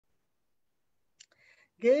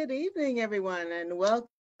Good evening, everyone, and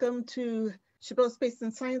welcome to Chabot Space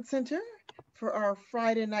and Science Center for our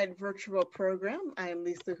Friday night virtual program. I am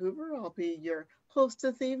Lisa Hoover. I'll be your host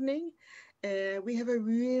this evening, and we have a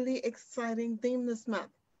really exciting theme this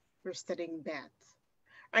month. We're studying bats.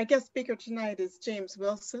 Our guest speaker tonight is James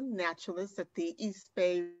Wilson, naturalist at the East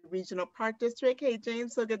Bay Regional Park District. Hey,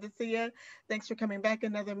 James, so good to see you. Thanks for coming back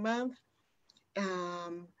another month.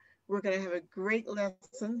 Um, we're going to have a great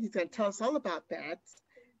lesson. He's going to tell us all about bats,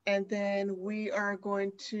 and then we are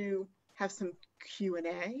going to have some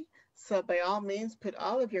Q&A. So by all means, put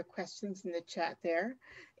all of your questions in the chat there,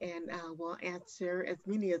 and we'll answer as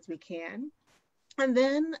many as we can. And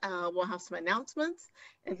then we'll have some announcements,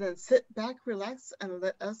 and then sit back, relax, and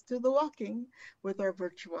let us do the walking with our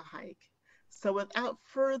virtual hike. So without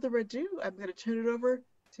further ado, I'm going to turn it over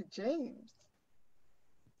to James.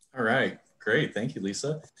 All right, great. Thank you,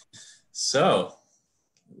 Lisa. So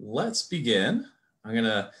let's begin. I'm going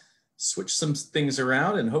to switch some things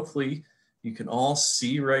around, and hopefully you can all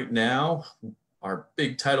see right now our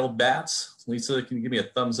big title bats. Lisa, can you give me a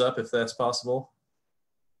thumbs up if that's possible?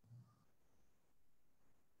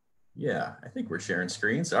 Yeah, I think we're sharing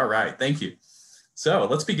screens. All right, thank you. So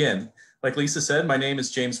let's begin. Like Lisa said, my name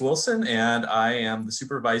is James Wilson, and I am the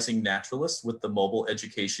supervising naturalist with the Mobile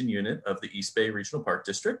Education Unit of the East Bay Regional Park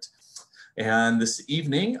District. And this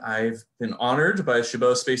evening, I've been honored by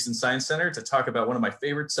Chabot Space and Science Center to talk about one of my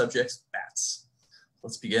favorite subjects, bats.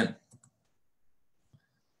 Let's begin.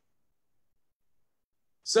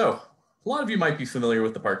 So a lot of you might be familiar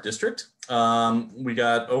with the Park District. We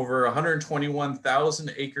got over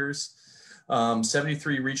 121,000 acres,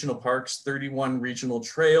 73 regional parks, 31 regional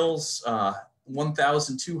trails,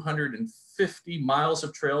 1,250 miles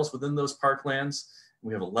of trails within those parklands.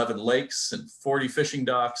 We have 11 lakes and 40 fishing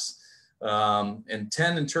docks, and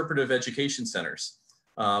 10 interpretive education centers.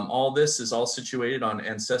 All this is all situated on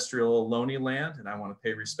ancestral Ohlone land, and I want to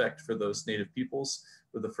pay respect for those native peoples.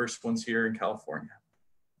 We're the first ones here in California.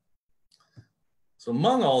 So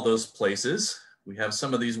among all those places, we have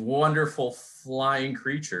some of these wonderful flying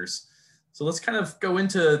creatures. So let's kind of go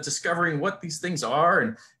into discovering what these things are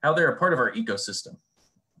and how they're a part of our ecosystem.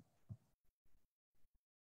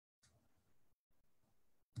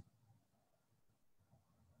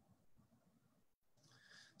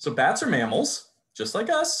 So bats are mammals, just like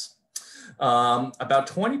us. About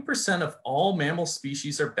 20% of all mammal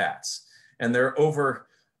species are bats, and there are over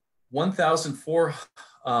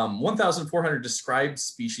 1,400 described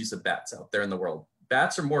species of bats out there in the world.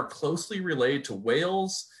 Bats are more closely related to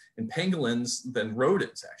whales and pangolins than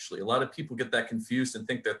rodents, actually. A lot of people get that confused and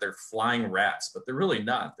think that they're flying rats, but they're really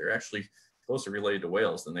not. They're actually closer related to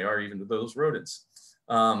whales than they are even to those rodents.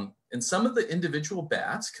 And some of the individual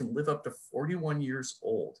bats can live up to 41 years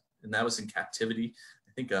old, and that was in captivity,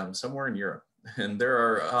 I think somewhere in Europe. And there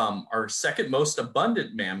are our second most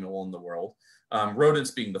abundant mammal in the world,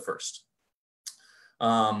 rodents being the first.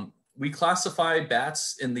 We classify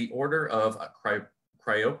bats in the order of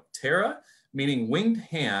Cryoptera, meaning winged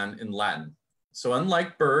hand in Latin. So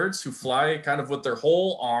unlike birds who fly kind of with their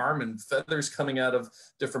whole arm and feathers coming out of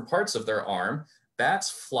different parts of their arm, bats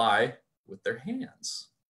fly with their hands.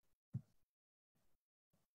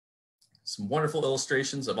 Some wonderful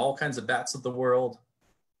illustrations of all kinds of bats of the world.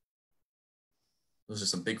 Those are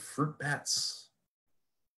some big fruit bats.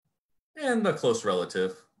 And a close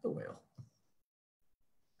relative, the whale.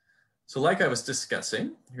 So like I was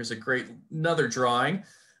discussing, here's another drawing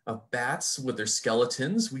of bats with their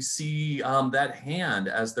skeletons. We see that hand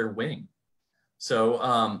as their wing.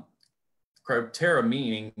 So Cryoptera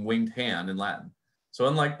meaning winged hand in Latin. So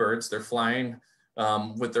unlike birds, they're flying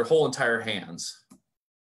with their whole entire hands.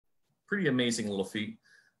 Pretty amazing little feat.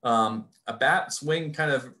 A bat's wing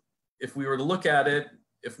kind of, if we were to look at it,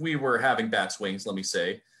 if we were having bat's wings, let me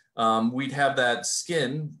say, we'd have that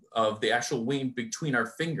skin of the actual wing between our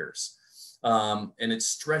fingers. And it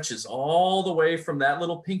stretches all the way from that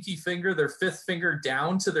little pinky finger, their fifth finger,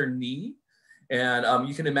 down to their knee. And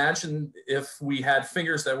you can imagine if we had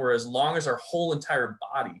fingers that were as long as our whole entire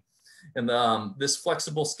body. And this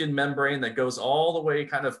flexible skin membrane that goes all the way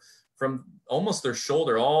kind of from almost their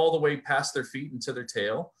shoulder all the way past their feet into their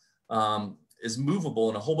tail is movable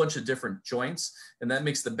in a whole bunch of different joints. And that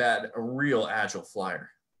makes the bat a real agile flyer.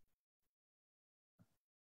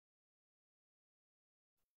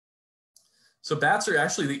 So bats are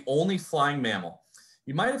actually the only flying mammal.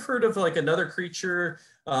 You might have heard of like another creature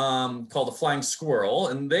called a flying squirrel,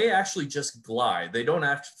 and they actually just glide. They don't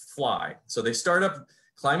actually fly. So they start up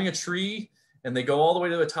climbing a tree, and they go all the way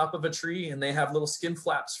to the top of a tree, and they have little skin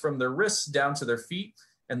flaps from their wrists down to their feet,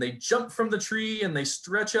 and they jump from the tree, and they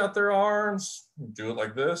stretch out their arms, do it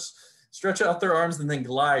like this, stretch out their arms and then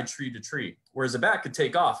glide tree to tree, whereas a bat could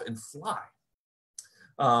take off and fly.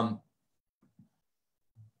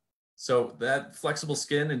 So that flexible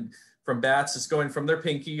skin and from bats is going from their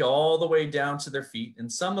pinky all the way down to their feet.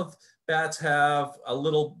 And some of bats have a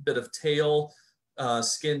little bit of tail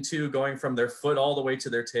skin too, going from their foot all the way to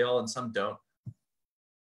their tail, and some don't.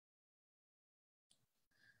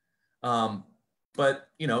 But,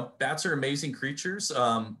 you know, bats are amazing creatures.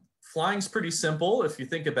 Flying's pretty simple if you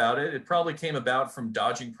think about it. It probably came about from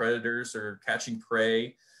dodging predators or catching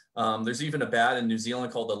prey. There's even a bat in New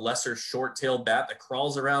Zealand called the lesser short-tailed bat that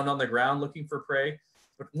crawls around on the ground looking for prey.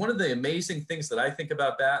 But one of the amazing things that I think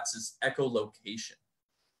about bats is echolocation.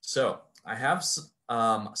 So I have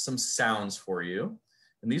some sounds for you.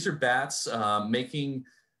 And these are bats making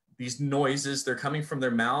these noises. They're coming from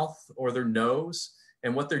their mouth or their nose.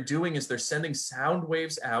 And what they're doing is they're sending sound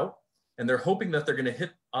waves out, and they're hoping that they're going to hit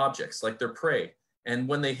objects like their prey. And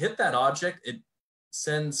when they hit that object, it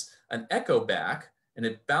sends an echo back, and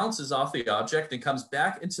it bounces off the object and comes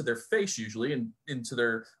back into their face usually, and into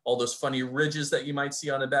their all those funny ridges that you might see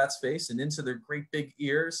on a bat's face, and into their great big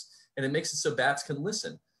ears. And it makes it so bats can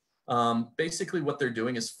listen. Basically what they're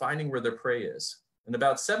doing is finding where their prey is. And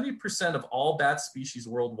about 70% of all bat species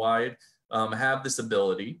worldwide have this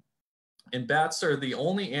ability. And bats are the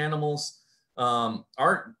only animals, are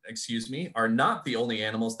not the only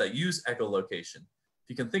animals that use echolocation. If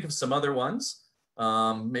you can think of some other ones,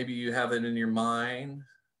 maybe you have it in your mind.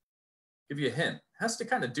 Give you a hint. It has to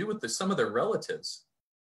kind of do with some of their relatives.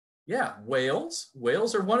 Yeah, whales.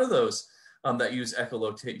 Whales are one of those that use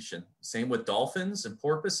echolocation. Same with dolphins and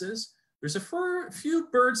porpoises. There's a few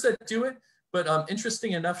birds that do it, but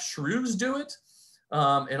interesting enough, shrews do it.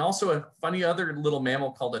 And also a funny other little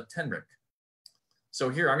mammal called a tenrec. So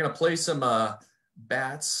here, I'm going to play some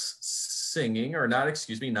bats singing, or not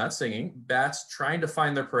singing, bats trying to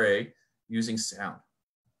find their prey using sound.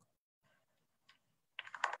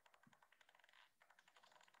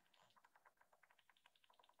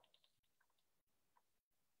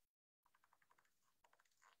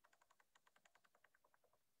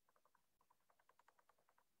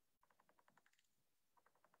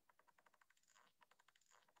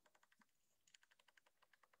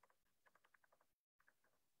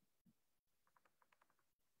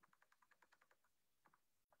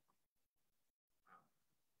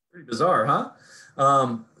 Pretty bizarre,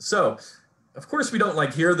 huh? So, of course, we don't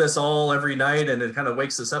like hear this all every night, and it kind of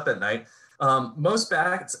wakes us up at night. Most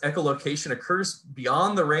bats' echolocation occurs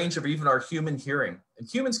beyond the range of even our human hearing. And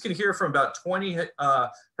humans can hear from about 20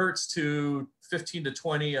 hertz to 15 to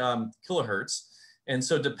 20 kilohertz. And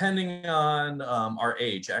so depending on our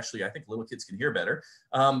age, actually, I think little kids can hear better.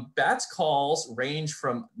 Bats' calls range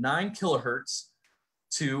from 9 kilohertz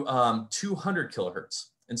to 200 kilohertz.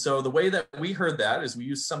 And so the way that we heard that is we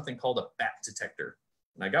use something called a bat detector.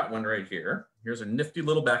 And I got one right here. Here's a nifty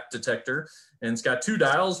little bat detector. And it's got 2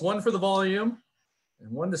 dials, one for the volume and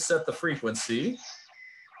one to set the frequency.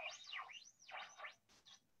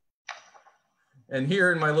 And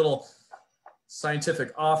here in my little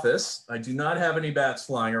scientific office, I do not have any bats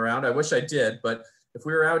flying around. I wish I did, but if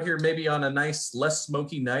we were out here maybe on a nice, less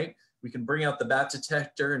smoky night, we can bring out the bat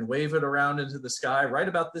detector and wave it around into the sky. Right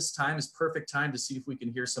about this time is perfect time to see if we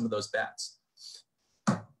can hear some of those bats.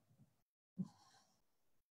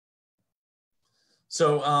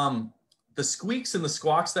 So the squeaks and the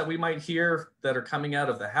squawks that we might hear that are coming out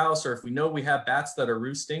of the house, or if we know we have bats that are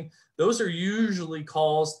roosting, those are usually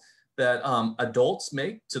calls that adults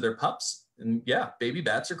make to their pups. And yeah, baby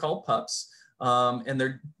bats are called pups.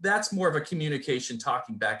 And that's more of a communication,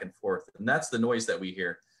 talking back and forth. And that's the noise that we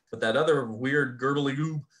hear. But that other weird gurgly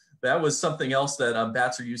goob, that was something else that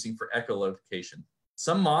bats are using for echolocation.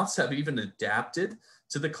 Some moths have even adapted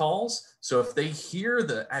to the calls. So if they hear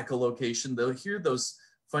the echolocation, they'll hear those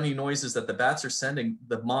funny noises that the bats are sending.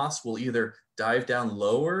 The moths will either dive down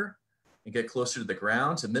lower and get closer to the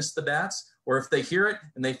ground to miss the bats, or if they hear it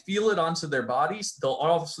and they feel it onto their bodies, they'll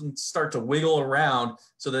all of a sudden start to wiggle around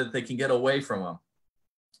so that they can get away from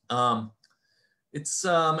them.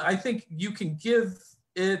 I think you can give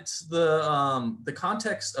it the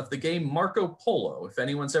context of the game Marco Polo, if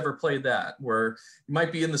anyone's ever played that, where you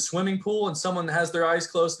might be in the swimming pool and someone has their eyes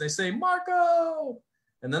closed and they say, Marco,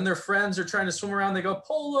 and then their friends are trying to swim around, they go,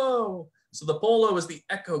 Polo. So the polo is the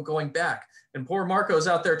echo going back. And poor Marco's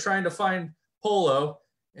out there trying to find Polo.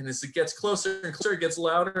 And as it gets closer and closer, it gets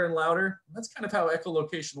louder and louder. That's kind of how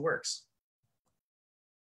echolocation works.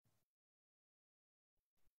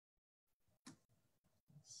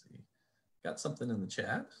 Let's see. Got something in the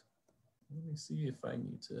chat. Let me see if I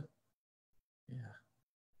need to. Yeah.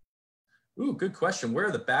 Ooh, good question. Where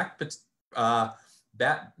are the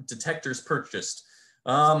bat detectors purchased?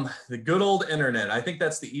 The good old internet. I think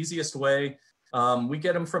that's the easiest way. We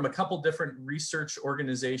get them from a couple different research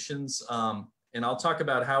organizations, and I'll talk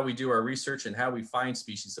about how we do our research and how we find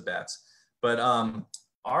species of bats. But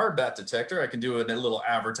our bat detector, I can do a little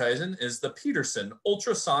advertising, is the Peterson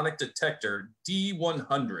Ultrasonic Detector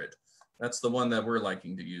D100. That's the one that we're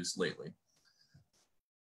liking to use lately.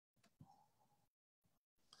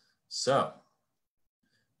 So,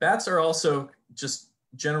 bats are also just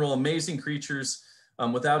general amazing creatures.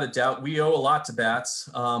 Without a doubt, we owe a lot to bats.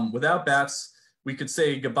 Without bats, we could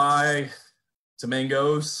say goodbye to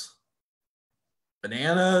mangoes,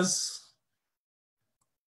 bananas,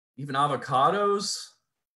 even avocados,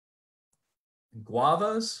 and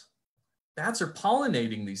guavas. Bats are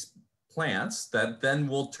pollinating these plants that then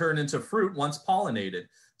will turn into fruit once pollinated.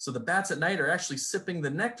 So the bats at night are actually sipping the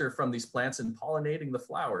nectar from these plants and pollinating the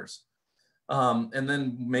flowers, and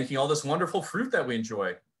then making all this wonderful fruit that we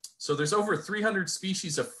enjoy. So there's over 300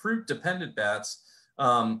 species of fruit-dependent bats,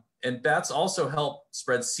 and bats also help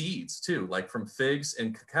spread seeds too, like from figs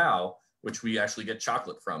and cacao, which we actually get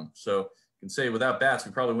chocolate from. So you can say without bats,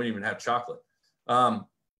 we probably wouldn't even have chocolate.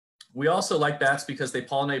 We also like bats because they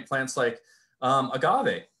pollinate plants like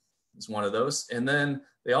agave is one of those. And then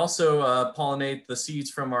they also pollinate the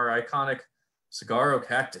seeds from our iconic saguaro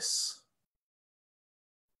cactus.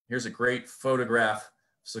 Here's a great photograph of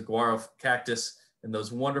saguaro cactus and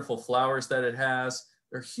those wonderful flowers that it has.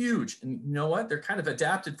 They're huge. And you know what? They're kind of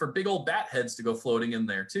adapted for big old bat heads to go floating in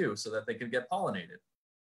there too, so that they can get pollinated.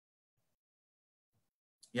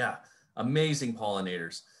 Yeah, amazing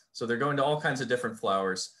pollinators. So they're going to all kinds of different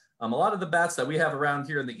flowers. A lot of the bats that we have around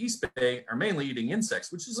here in the East Bay are mainly eating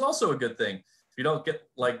insects, which is also a good thing if you don't get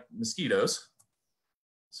like mosquitoes.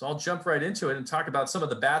 So I'll jump right into it and talk about some of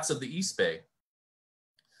the bats of the East Bay.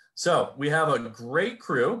 So we have a great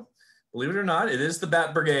crew. Believe it or not, it is the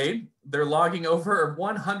Bat Brigade. They're logging over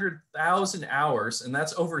 100,000 hours, and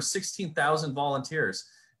that's over 16,000 volunteers.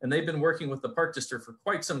 And they've been working with the Park District for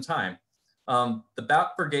quite some time. The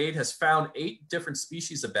Bat Brigade has found 8 different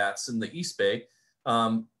species of bats in the East Bay,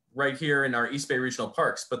 right here in our East Bay Regional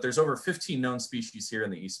Parks, but there's over 15 known species here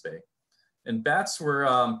in the East Bay. And bats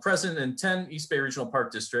were present in 10 East Bay Regional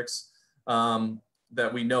Park districts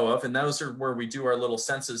that we know of, and those are where we do our little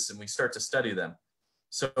census and we start to study them.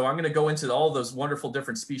 So I'm going to go into all those wonderful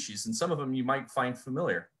different species, and some of them you might find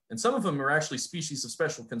familiar, and some of them are actually species of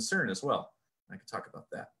special concern as well. I can talk about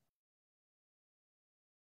that.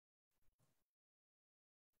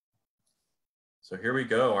 So here we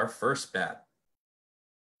go, our first bat.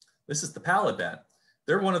 This is the pallid bat.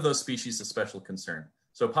 They're one of those species of special concern.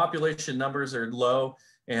 So population numbers are low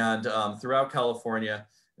and throughout California,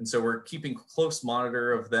 and so we're keeping close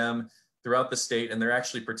monitor of them throughout the state, and they're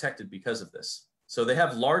actually protected because of this. So they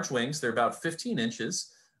have large wings. They're about 15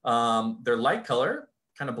 inches. They're light color,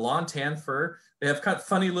 kind of blonde tan fur. They have kind of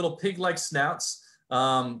funny little pig-like snouts.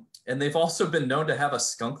 And they've also been known to have a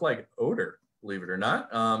skunk-like odor, believe it or not.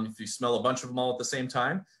 If you smell a bunch of them all at the same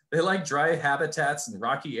time. They like dry habitats and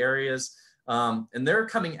rocky areas. And they're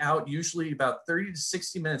coming out usually about 30 to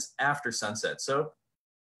 60 minutes after sunset. So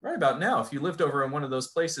right about now, if you lived over in one of those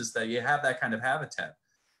places that you have that kind of habitat.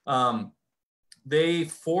 They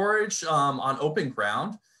forage on open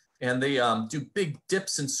ground, and they do big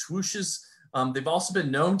dips and swooshes. They've also been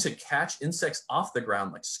known to catch insects off the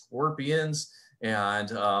ground, like scorpions, and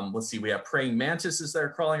let's see, we have praying mantises that are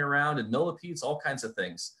crawling around, and millipedes, all kinds of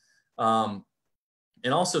things. And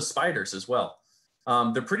also spiders as well.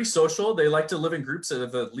 They're pretty social. They like to live in groups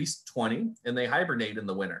of at least 20, and they hibernate in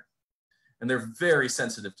the winter. And they're very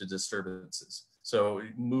sensitive to disturbances. So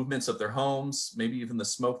movements of their homes, maybe even the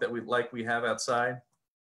smoke that we have outside.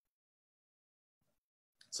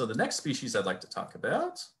 So the next species I'd like to talk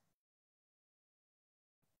about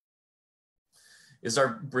is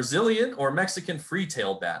our Brazilian or Mexican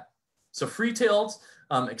free-tailed bat. So free-tailed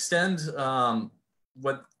extend,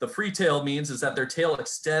 what the free-tail means is that their tail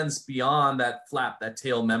extends beyond that flap, that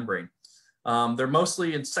tail membrane. They're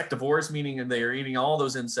mostly insectivores, meaning they are eating all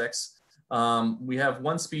those insects. We have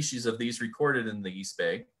one species of these recorded in the East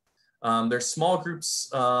Bay. They're small groups,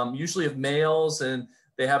 usually of males, and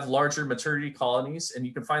they have larger maternity colonies, and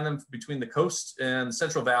you can find them between the coast and the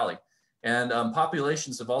Central Valley. And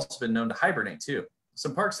populations have also been known to hibernate too.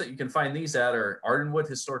 Some parks that you can find these at are Ardenwood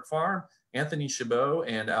Historic Farm, Anthony Chabot,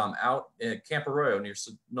 and out at Camp Arroyo near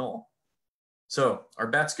Knoll. So are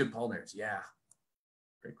bats good pollinators? Yeah,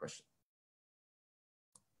 great question.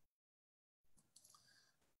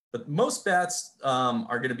 But most bats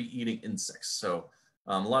are going to be eating insects. So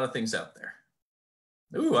a lot of things out there.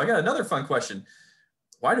 Ooh, I got another fun question.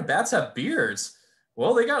 Why do bats have beards?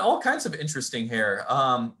 Well, they got all kinds of interesting hair.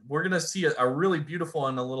 We're going to see a really beautiful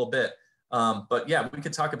one in a little bit. But yeah, we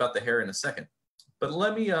could talk about the hair in a second. But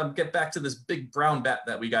let me get back to this big brown bat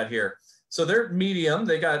that we got here. So they're medium.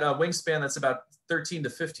 They got a wingspan that's about 13 to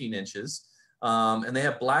 15 inches. And they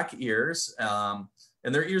have black ears.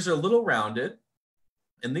 And their ears are a little rounded.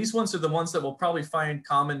 And these ones are the ones that we'll probably find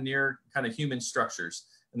common near kind of human structures.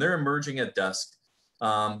 And they're emerging at dusk,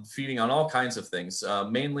 feeding on all kinds of things,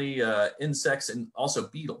 mainly insects and also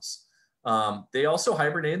beetles. They also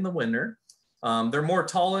hibernate in the winter. They're more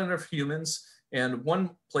tolerant of humans. And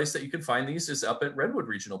one place that you can find these is up at Redwood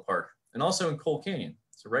Regional Park and also in Coal Canyon.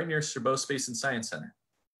 So right near Chabot Space and Science Center.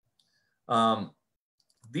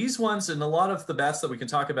 These ones and a lot of the bats that we can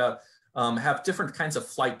talk about have different kinds of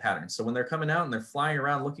flight patterns. So when they're coming out and they're flying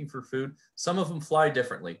around looking for food, some of them fly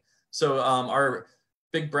differently. So our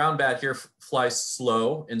big brown bat here flies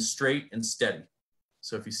slow and straight and steady.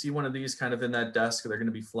 So if you see one of these kind of in that dusk, they're going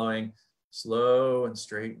to be flying slow and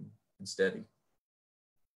straight and steady.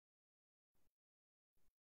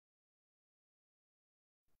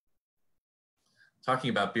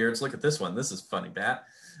 Talking about beards, look at this one. This is a funny bat.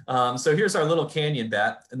 So here's our little canyon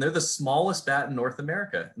bat, and they're the smallest bat in North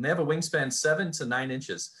America, and they have a wingspan 7 to 9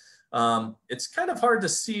 inches. It's kind of hard to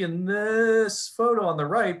see in this photo on the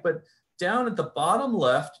right, but down at the bottom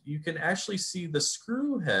left, you can actually see the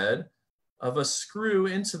screw head of a screw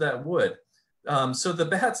into that wood. So the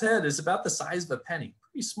bat's head is about the size of a penny,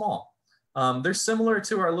 pretty small. They're similar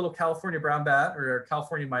to our little California brown bat or our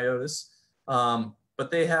California myotis,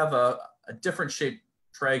 but they have a different shaped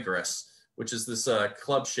tragus, which is this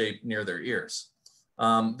club shape near their ears.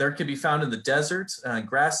 There can be found in the desert,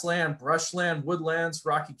 grassland, brushland, woodlands,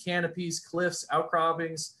 rocky canopies, cliffs,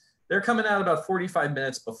 outcroppings. They're coming out about 45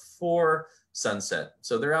 minutes before sunset.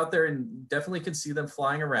 So they're out there and definitely can see them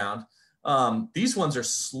flying around. These ones are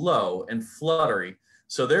slow and fluttery.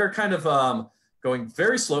 So they're kind of going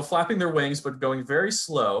very slow, flapping their wings, but going very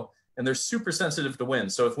slow. And they're super sensitive to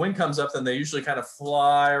wind. So if wind comes up, then they usually kind of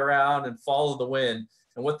fly around and follow the wind.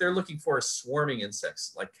 And what they're looking for is swarming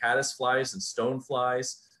insects like caddisflies and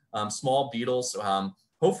stoneflies, small beetles.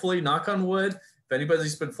 Hopefully, knock on wood, if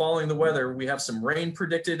anybody's been following the weather, we have some rain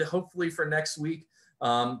predicted, hopefully for next week.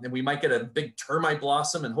 And we might get a big termite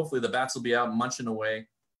blossom, and hopefully the bats will be out munching away.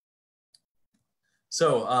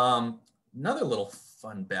 So another little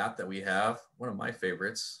fun bat that we have, one of my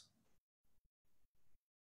favorites,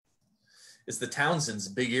 is the Townsend's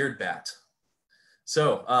big-eared bat.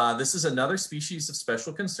 So this is another species of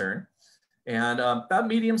special concern, and about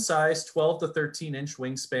medium-sized, 12 to 13-inch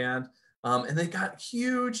wingspan, and they got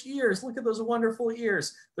huge ears. Look at those wonderful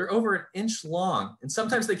ears. They're over an inch long, and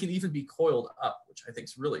sometimes they can even be coiled up, which I think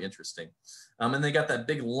is really interesting. And they got that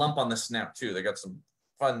big lump on the snout too. They got some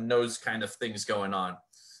fun nose kind of things going on.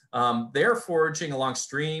 They're foraging along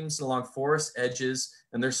streams, along forest edges,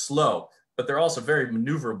 and they're slow, but they're also very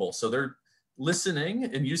maneuverable. So they're listening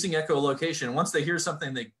and using echolocation. And once they hear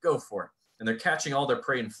something, they go for it. And they're catching all their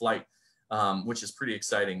prey in flight, which is pretty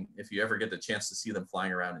exciting if you ever get the chance to see them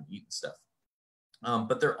flying around and eating stuff.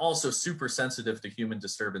 But they're also super sensitive to human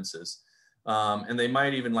disturbances. And they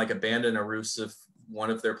might even like abandon a roost if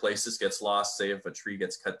one of their places gets lost, say if a tree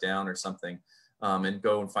gets cut down or something, and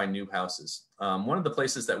go and find new houses. One of the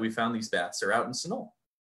places that we found these bats are out in Sunol.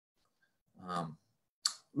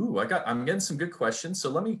 I'm getting some good questions. So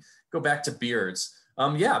let me go back to beards.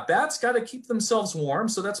 Yeah, bats got to keep themselves warm.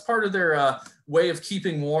 So that's part of their way of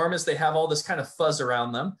keeping warm is they have all this kind of fuzz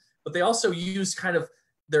around them, but they also use kind of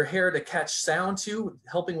their hair to catch sound too,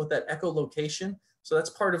 helping with that echolocation. So that's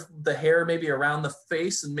part of the hair, maybe around the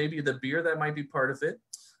face and maybe the beard, that might be part of it.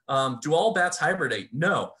 Do all bats hibernate?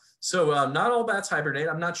 No. So not all bats hibernate.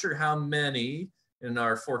 I'm not sure how many in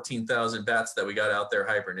our 14,000 bats that we got out there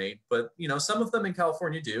hibernate, but you know, some of them in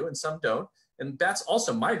California do and some don't. And bats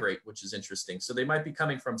also migrate, which is interesting. So they might be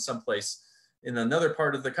coming from someplace in another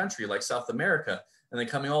part of the country, like South America, and then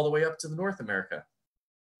coming all the way up to the North America.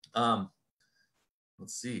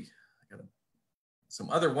 Let's see, I got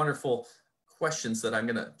some other wonderful questions that I'm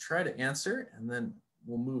gonna try to answer, and then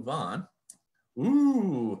we'll move on.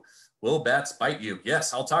 Ooh, will bats bite you?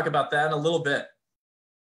 Yes, I'll talk about that in a little bit.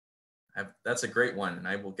 That's a great one, and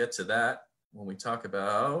I will get to that when we talk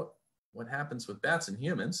about what happens with bats and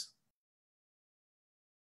humans.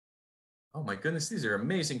 Oh my goodness, these are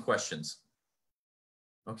amazing questions.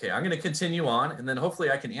 Okay, I'm going to continue on, and then hopefully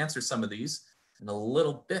I can answer some of these in a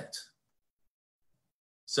little bit.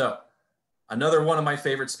 So, another one of my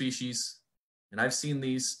favorite species, and I've seen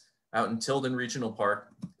these out in Tilden Regional Park,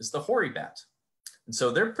 is the hoary bat. And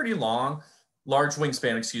so they're pretty long, large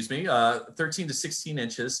wingspan, 13 to 16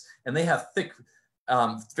 inches, and they have thick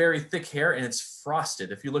very thick hair, and it's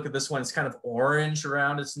frosted. If you look at this one, it's kind of orange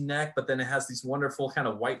around its neck, but then it has these wonderful kind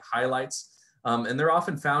of white highlights. And they're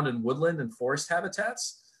often found in woodland and forest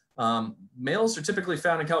habitats. Males are typically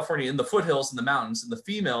found in California in the foothills and the mountains, and the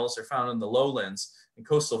females are found in the lowlands and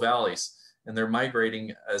coastal valleys, and they're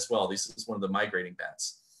migrating as well. This is one of the migrating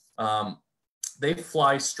bats. They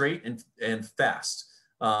fly straight and fast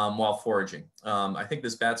while foraging. I think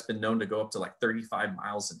this bat's been known to go up to like 35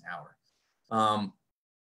 miles an hour.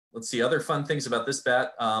 Let's see, other fun things about this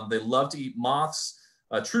bat. They love to eat moths,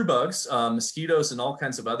 true bugs, mosquitoes, and all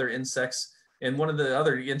kinds of other insects. And one of the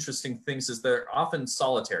other interesting things is they're often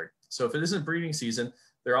solitary. So if it isn't breeding season,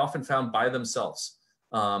 they're often found by themselves.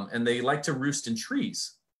 And they like to roost in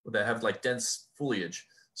trees that have like dense foliage.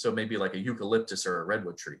 So maybe like a eucalyptus or a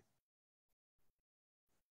redwood tree.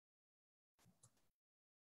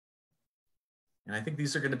 And I think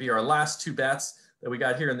these are going to be our last two bats that we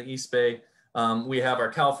got here in the East Bay. We have our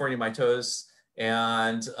California mitotus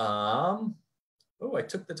and, oh, I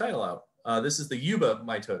took the title out. This is the Yuba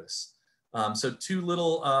mitotus. So two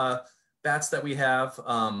little bats that we have.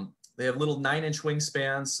 They have little 9-inch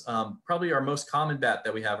wingspans, probably our most common bat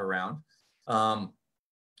that we have around.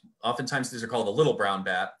 Oftentimes these are called a little brown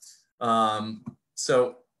bat.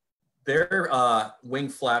 So their wing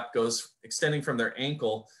flap goes extending from their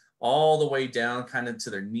ankle all the way down kind of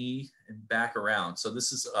to their knee and back around. So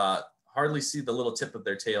this is hardly see the little tip of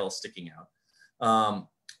their tail sticking out.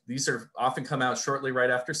 These are often come out shortly right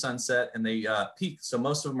after sunset, and they peak. So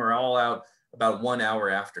most of them are all out about 1 hour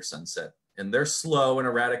after sunset, and they're slow and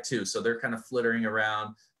erratic too. So they're kind of flittering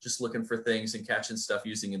around, just looking for things and catching stuff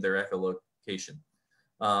using their echolocation.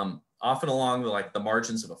 Often along the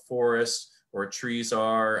margins of a forest or trees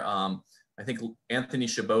are. I think Anthony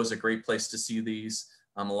Chabot is a great place to see these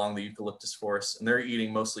along the eucalyptus forest, and they're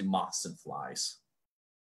eating mostly moths and flies.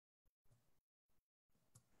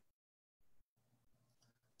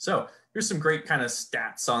 So here's some great kind of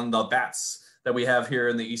stats on the bats that we have here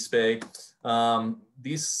in the East Bay.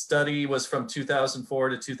 This study was from 2004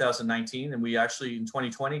 to 2019, and we actually in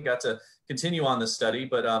 2020 got to continue on this study,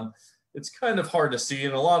 but it's kind of hard to see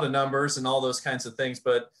in a lot of numbers and all those kinds of things,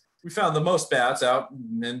 but we found the most bats out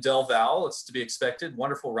in Del Val. It's to be expected,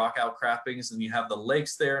 wonderful rock outcroppings, and you have the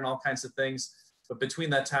lakes there and all kinds of things. But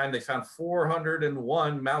between that time, they found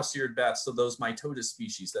 401 mouse-eared bats, so those mitotus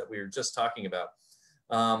species that we were just talking about.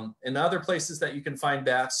 And other places that you can find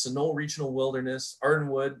bats: Sunol Regional Wilderness,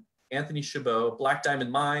 Ardenwood, Anthony Chabot, Black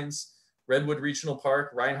Diamond Mines, Redwood Regional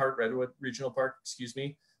Park, Reinhardt Redwood Regional Park, excuse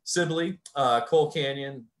me, Sibley, Cole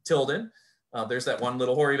Canyon, Tilden. There's that one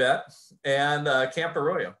little hoary bat, and Camp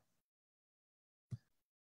Arroyo.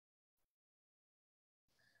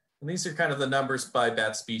 And these are kind of the numbers by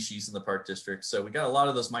bat species in the park district. So we got a lot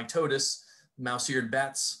of those mitotus, mouse-eared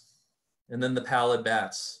bats, and then the pallid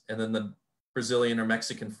bats, and then the Brazilian or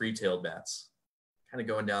Mexican free-tailed bats. Kind of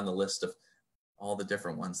going down the list of all the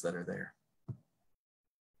different ones that are there.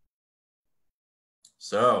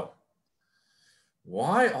 So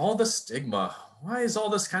why all the stigma? Why is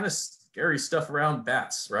all this kind of scary stuff around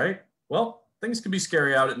bats, right? Well, things can be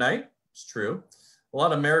scary out at night. It's true. A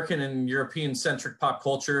lot of American and European-centric pop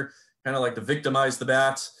culture kind of like to victimize the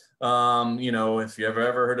bat. You know, if you ever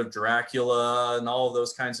heard of Dracula and all of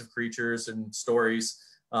those kinds of creatures and stories,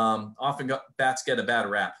 often bats get a bad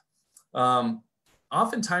rap.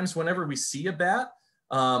 Oftentimes, whenever we see a bat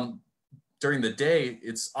during the day,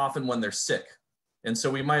 it's often when they're sick. And so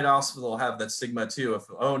we might also have that stigma too of,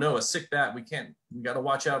 oh no, a sick bat, we got to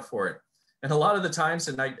watch out for it. And a lot of the times,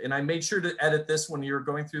 and I made sure to edit this when you were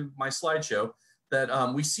going through my slideshow,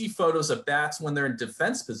 that we see photos of bats when they're in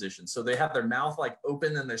defense position. So they have their mouth like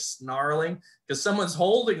open and they're snarling because someone's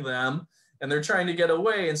holding them and they're trying to get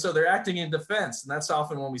away. And so they're acting in defense. And that's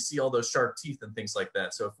often when we see all those sharp teeth and things like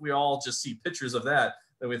that. So if we all just see pictures of that,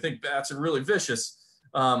 then we think bats are really vicious.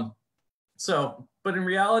 But in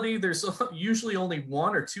reality, there's usually only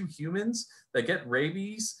 1 or 2 humans that get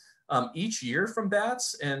rabies each year from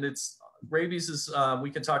bats. And rabies is,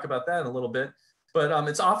 we can talk about that in a little bit, but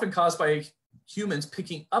it's often caused by humans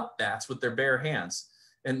picking up bats with their bare hands.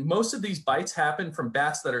 And most of these bites happen from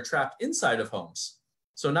bats that are trapped inside of homes.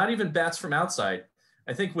 So not even bats from outside.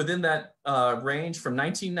 I think within that range from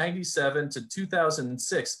 1997 to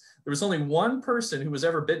 2006, there was only 1 person who was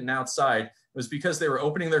ever bitten outside. It was because they were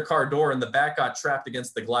opening their car door and the bat got trapped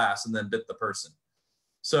against the glass and then bit the person.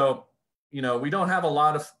 So, you know, we don't have a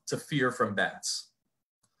lot to fear from bats.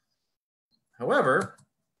 However,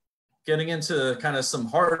 getting into kind of some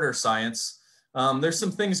harder science, there's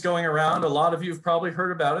some things going around. A lot of you have probably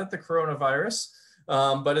heard about it, the coronavirus,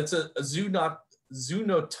 but it's a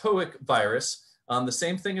zoonotic virus, the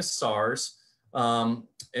same thing as SARS.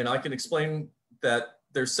 And I can explain that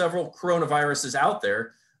there's several coronaviruses out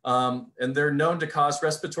there, and they're known to cause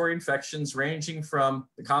respiratory infections ranging from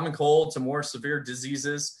the common cold to more severe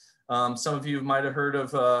diseases. Some of you might have heard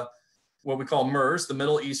of what we call MERS, the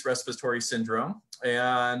Middle East Respiratory Syndrome,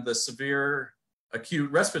 and the severe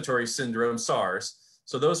acute respiratory syndrome, SARS.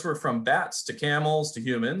 So those were from bats to camels to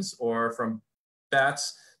humans, or from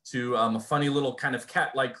bats to a funny little kind of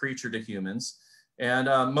cat-like creature to humans. And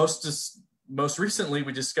most recently,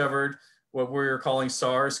 we discovered what we're calling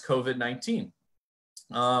SARS-CoV-19.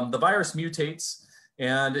 The virus mutates,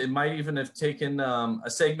 and it might even have taken a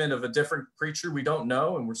segment of a different creature. We don't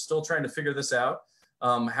know, and we're still trying to figure this out,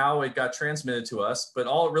 how it got transmitted to us. But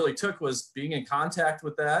all it really took was being in contact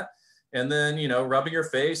with that, and then, you know, rubbing your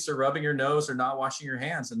face or rubbing your nose or not washing your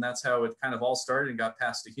hands. And that's how it kind of all started and got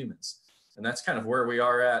passed to humans. And that's kind of where we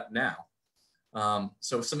are at now.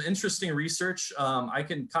 So some interesting research. I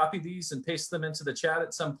can copy these and paste them into the chat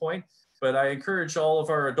at some point, but I encourage all of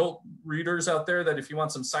our adult readers out there that if you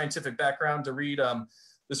want some scientific background, to read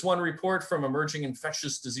this one report from Emerging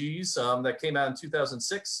Infectious Disease that came out in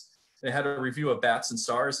 2006. It had a review of bats and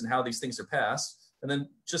SARS and how these things are passed. And then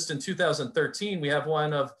just in 2013, we have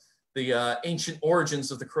one of the ancient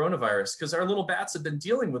origins of the coronavirus, because our little bats have been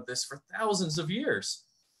dealing with this for thousands of years.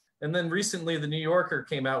 And then recently, the New Yorker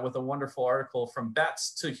came out with a wonderful article, From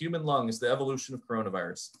Bats to Human Lungs, the Evolution of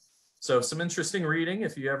Coronavirus. So some interesting reading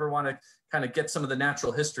if you ever want to kind of get some of the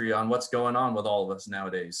natural history on what's going on with all of us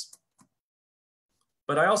nowadays.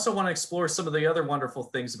 But I also want to explore some of the other wonderful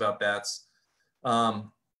things about bats.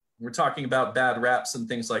 We're talking about bad raps and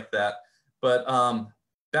things like that, but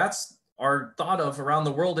bats are thought of around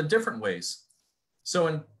the world in different ways.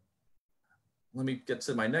 So let me get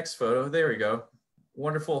to my next photo. There we go.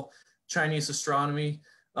 Wonderful Chinese astronomy.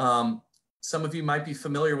 Some of you might be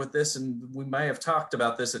familiar with this, and we might have talked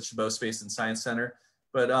about this at Chabot Space and Science Center.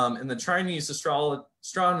 But in the Chinese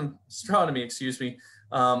astronomy, excuse me,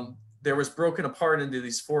 there was broken apart into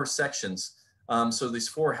these 4 sections. So these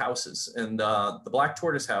 4 houses, and the Black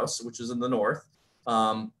Tortoise House, which is in the north,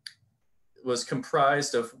 was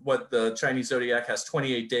comprised of what the Chinese zodiac has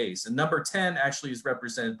 28 days. And number 10 actually is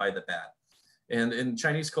represented by the bat. And in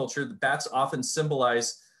Chinese culture, the bats often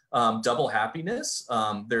symbolize double happiness.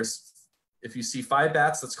 If you see 5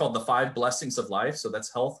 bats, that's called the 5 blessings of life. So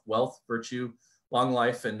that's health, wealth, virtue, long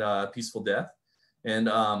life, and peaceful death. And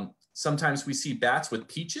sometimes we see bats with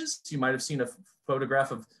peaches. You might have seen a photograph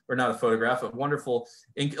of, or not a photograph, a wonderful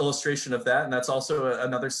ink illustration of that. And that's also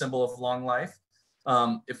another symbol of long life.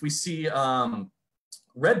 If we see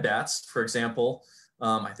red bats, for example,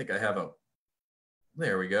 I think I have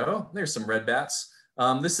there we go. There's some red bats.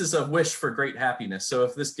 This is a wish for great happiness. So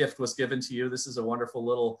if this gift was given to you, this is a wonderful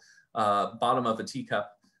little bottom of a teacup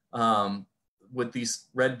with these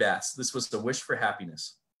red bats. This was the wish for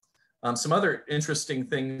happiness. Some other interesting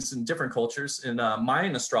things in different cultures. In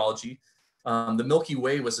Mayan astrology, the Milky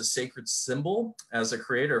Way was a sacred symbol as a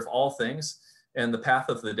creator of all things, and the path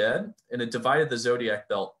of the dead, and it divided the zodiac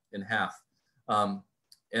belt in half.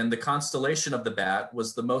 And the constellation of the bat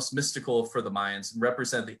was the most mystical for the Mayans and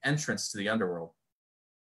represented the entrance to the underworld.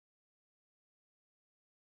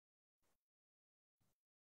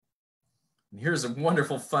 And here's a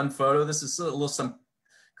wonderful fun photo. This is a little some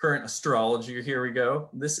current astrology. Here we go.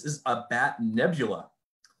 This is a bat nebula.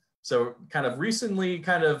 So kind of recently,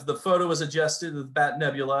 the photo was adjusted of the bat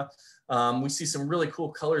nebula. We see some really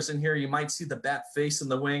cool colors in here. You might see the bat face and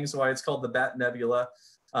the wings, why it's called the bat nebula.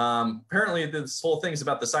 Apparently this whole thing is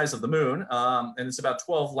about the size of the moon, and it's about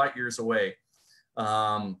 12 light years away.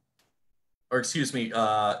 Or excuse me,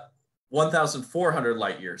 1,400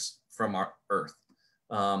 light years from our Earth.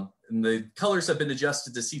 And the colors have been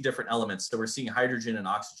adjusted to see different elements. So we're seeing hydrogen and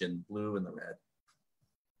oxygen, blue and the red.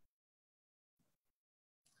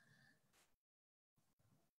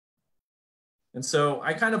 And so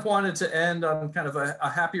I kind of wanted to end on kind of a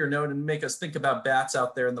happier note and make us think about bats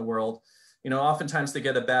out there in the world. You know, oftentimes they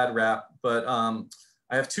get a bad rap, but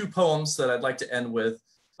I have 2 poems that I'd like to end with.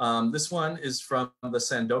 This one is from the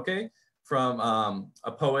Sandoke, from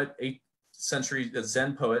a poet, 8th century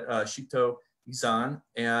Zen poet, Shito Izan.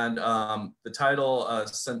 And the title,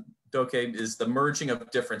 Sandoke, is The Merging of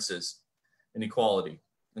Differences and Equality.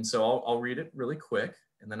 And so I'll read it really quick,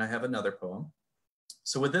 and then I have another poem.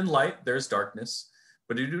 So within light, there's darkness,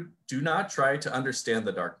 but do not try to understand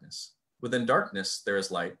the darkness. Within darkness, there is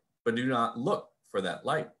light, but do not look for that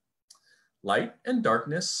light. Light and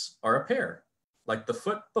darkness are a pair, like the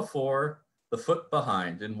foot before, the foot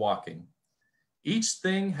behind in walking. Each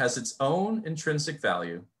thing has its own intrinsic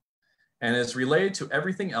value and is related to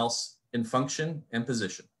everything else in function and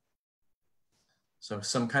position. So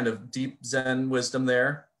some kind of deep Zen wisdom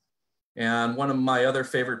there. And one of my other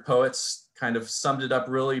favorite poets kind of summed it up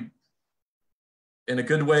really in a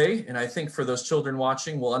good way. And I think for those children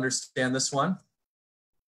watching will understand this one.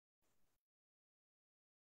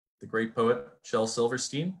 The great poet, Shel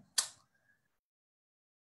Silverstein.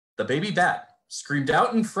 The baby bat screamed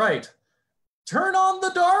out in fright, "Turn on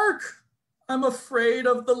the dark! I'm afraid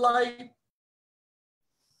of the light."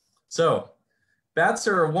 So bats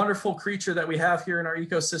are a wonderful creature that we have here in our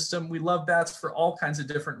ecosystem. We love bats for all kinds of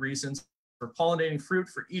different reasons, for pollinating fruit,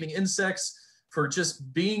 for eating insects, for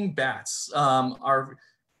just being bats. Our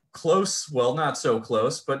close, well, not so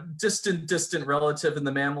close, but distant relative in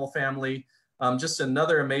the mammal family. Just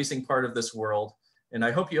another amazing part of this world. And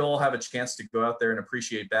I hope you all have a chance to go out there and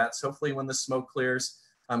appreciate bats. Hopefully when the smoke clears,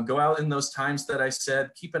 go out in those times that I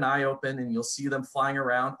said, keep an eye open and you'll see them flying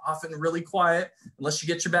around, often really quiet, unless you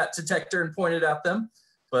get your bat detector and point it at them.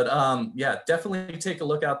 But yeah, definitely take a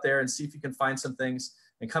look out there and see if you can find some things,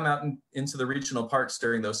 and come out into the regional parks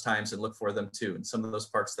during those times and look for them too, in some of those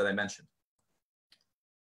parks that I mentioned.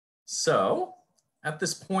 So at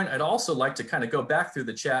this point, I'd also like to kind of go back through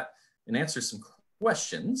the chat and answer some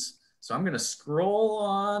questions. So I'm going to scroll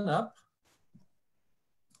on up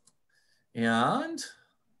and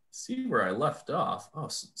see where I left off. Oh,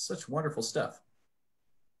 such wonderful stuff.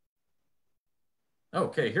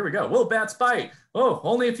 Okay, here we go. Will bats bite? Oh,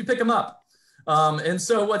 only if you pick them up. And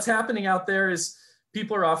so what's happening out there is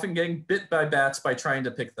people are often getting bit by bats by trying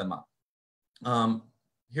to pick them up.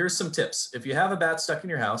 Here's some tips. If you have a bat stuck in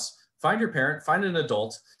your house, find your parent, find an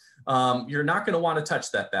adult. You're not going to want to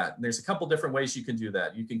touch that bat. And there's a couple different ways you can do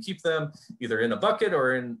that. You can keep them either in a bucket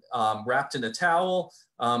or in wrapped in a towel.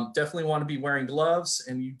 Definitely want to be wearing gloves,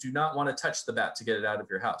 and you do not want to touch the bat to get it out of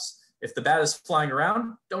your house. If the bat is flying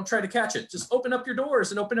around, don't try to catch it. Just open up your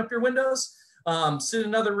doors and open up your windows, sit in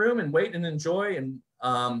another room and wait and enjoy, and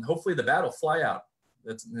hopefully the bat will fly out.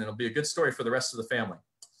 It'll be a good story for the rest of the family.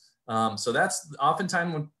 So that's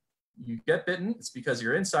oftentimes when you get bitten, it's because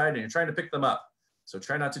you're inside and you're trying to pick them up. So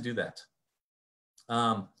try not to do that.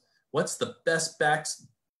 What's the best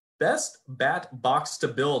bat box to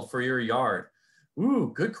build for your yard?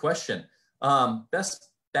 Ooh, good question. Best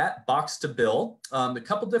bat box to build. A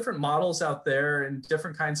couple different models out there and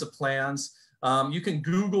different kinds of plans. You can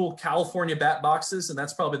Google California bat boxes, and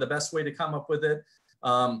that's probably the best way to come up with it.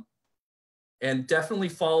 And definitely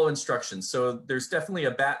follow instructions. So there's definitely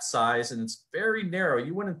a bat size, and it's very narrow.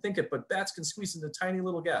 You wouldn't think it, but bats can squeeze into tiny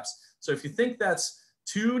little gaps. So if you think that's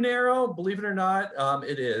too narrow, believe it or not,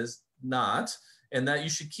 it is not. And that you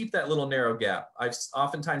should keep that little narrow gap. I've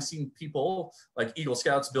oftentimes seen people like Eagle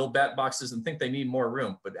Scouts build bat boxes and think they need more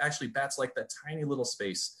room, but actually bats like that tiny little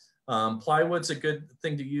space. Plywood's a good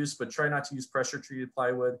thing to use, but try not to use pressure treated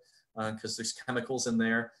plywood because there's chemicals in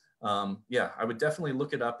there. Yeah, I would definitely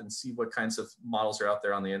look it up and see what kinds of models are out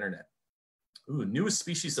there on the internet. Ooh, newest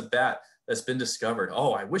species of bat that's been discovered.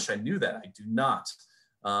 Oh, I wish I knew that. I do not.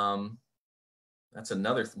 That's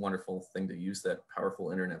another wonderful thing to use that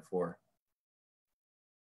powerful internet for.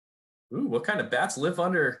 Ooh, what kind of bats live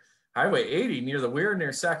under Highway 80 near the Weir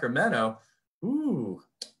near Sacramento? Ooh,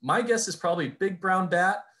 my guess is probably big brown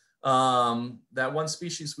bat, that one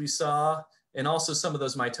species we saw, and also some of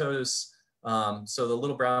those mitotis. So the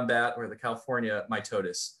little brown bat or the California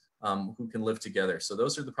mitotis, who can live together. So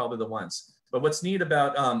those are probably the ones. But what's neat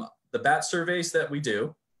about the bat surveys that we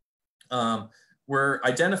do, we're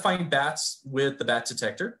identifying bats with the bat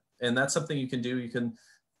detector. And that's something you can do. You can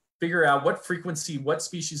figure out what frequency, what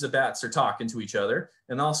species of bats are talking to each other,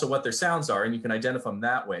 and also what their sounds are, and you can identify them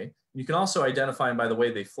that way. You can also identify them by the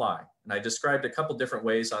way they fly. And I described a couple different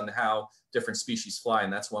ways on how different species fly,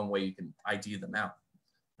 and that's one way you can ID them out.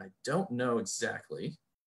 I don't know exactly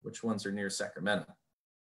which ones are near Sacramento.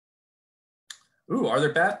 Ooh, are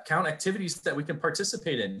there bat count activities that we can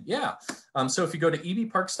participate in? Yeah. So if you go to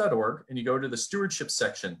ebparks.org and you go to the stewardship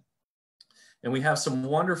section, and we have some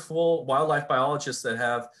wonderful wildlife biologists that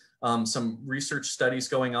have some research studies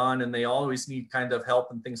going on, and they always need kind of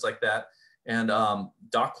help and things like that. And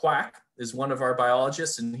Doc Quack is one of our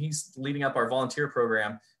biologists, and he's leading up our volunteer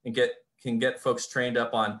program and can get folks trained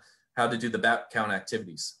up on how to do the bat count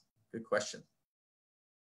activities. Good question.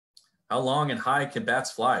 How long and high can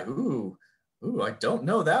bats fly? Ooh, I don't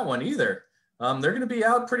know that one either. They're going to be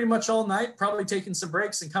out pretty much all night, probably taking some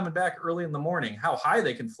breaks and coming back early in the morning. How high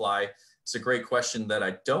they can fly is a great question that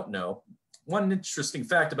I don't know. One interesting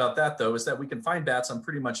fact about that, though, is that we can find bats on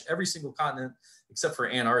pretty much every single continent except for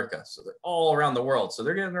Antarctica. So they're all around the world. So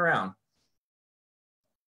they're getting around.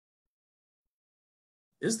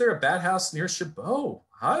 Is there a bat house near Chabot?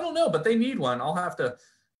 I don't know, but they need one. I'll have to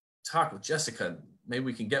talk with Jessica and maybe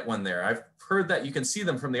we can get one there. I've heard that you can see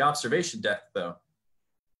them from the observation deck though.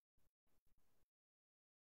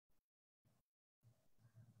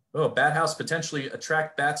 Oh, bat house potentially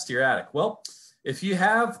attract bats to your attic. Well, if you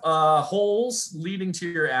have holes leading to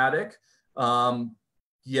your attic,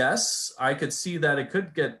 yes, I could see that it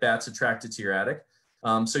could get bats attracted to your attic.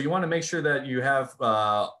 So you want to make sure that you have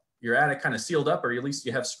your attic kind of sealed up, or at least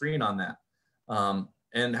you have screen on that.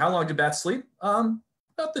 And how long do bats sleep?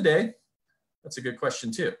 About the day. That's a good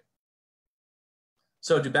question too.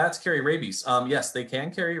 So do bats carry rabies? Yes, they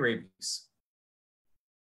can carry rabies.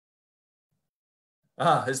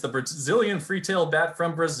 Is the Brazilian free-tailed bat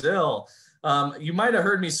from Brazil? You might have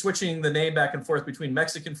heard me switching the name back and forth between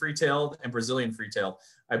Mexican free-tailed and Brazilian free-tailed.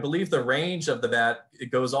 I believe the range of the bat, it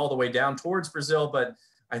goes all the way down towards Brazil, but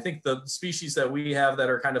I think the species that we have that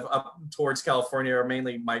are kind of up towards California are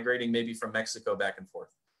mainly migrating maybe from Mexico back and forth.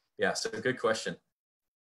 Yeah, so good question.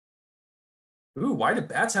 Ooh, why do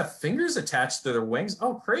bats have fingers attached to their wings?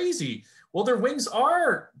 Oh, crazy. Well, their wings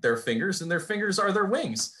are their fingers and their fingers are their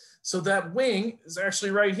wings. So that wing is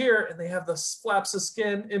actually right here, and they have the flaps of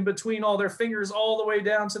skin in between all their fingers all the way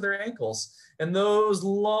down to their ankles. And those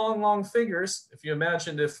long, long fingers, if you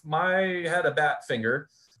imagined if I had a bat finger,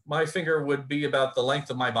 my finger would be about the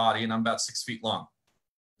length of my body, and I'm about 6 feet long.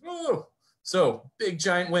 Oh, so big,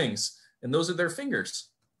 giant wings, and those are their fingers.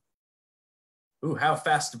 Ooh, how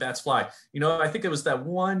fast do bats fly? You know, I think it was that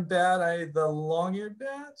one bat, the long-eared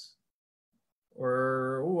bat,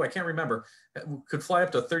 or, oh, I can't remember, could fly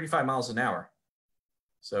up to 35 miles an hour.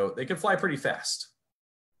 So they can fly pretty fast.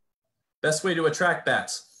 Best way to attract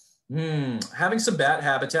bats. Having some bat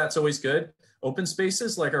habitat's always good. Open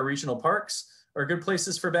spaces like our regional parks are good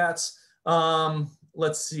places for bats.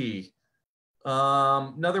 Let's see.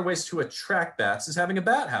 Another ways to attract bats is having a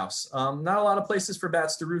bat house. Not a lot of places for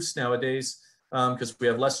bats to roost nowadays because we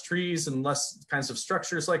have less trees and less kinds of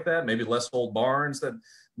structures like that, maybe less old barns that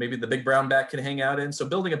maybe the big brown bat can hang out in. So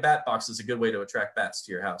building a bat box is a good way to attract bats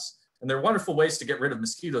to your house. And there are wonderful ways to get rid of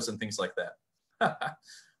mosquitoes and things like that.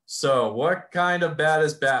 So what kind of bat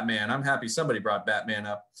is Batman? I'm happy somebody brought Batman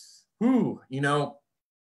up. Ooh, you know,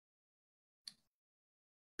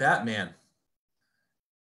 Batman.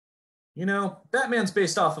 You know, Batman's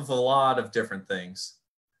based off of a lot of different things.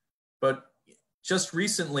 But just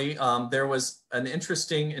recently, there was an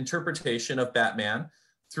interesting interpretation of Batman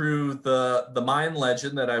through the Mayan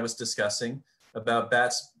legend that I was discussing about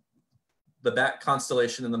bats, the bat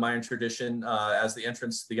constellation in the Mayan tradition as the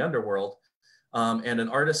entrance to the underworld. And an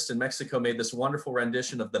artist in Mexico made this wonderful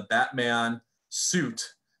rendition of the Batman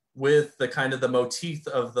suit with the kind of the motif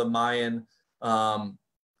of the Mayan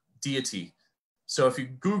deity. So if you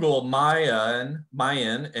Google Mayan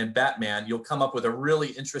and Batman, you'll come up with a really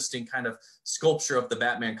interesting kind of sculpture of the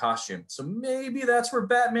Batman costume. So maybe that's where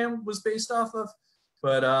Batman was based off of,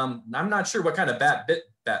 but I'm not sure what kind of bat bit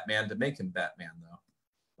Batman to make him Batman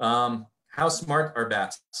though. How smart are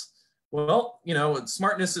bats? Well, you know,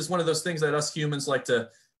 smartness is one of those things that us humans like to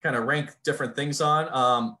kind of rank different things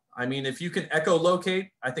on. I mean, if you can echolocate,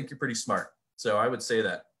 I think you're pretty smart. So I would say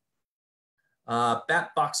that.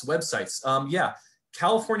 Bat box websites. Yeah,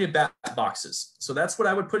 California bat boxes. So that's what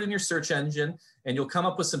I would put in your search engine, and you'll come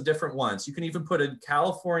up with some different ones. You can even put in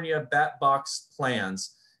California bat box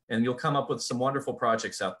plans, and you'll come up with some wonderful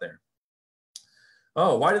projects out there.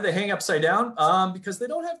 Oh, why do they hang upside down? Because they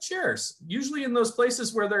don't have chairs. Usually in those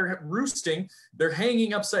places where they're roosting, they're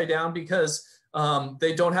hanging upside down because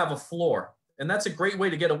they don't have a floor. And that's a great way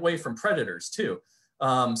to get away from predators too.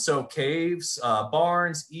 So caves,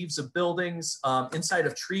 barns, eaves of buildings, inside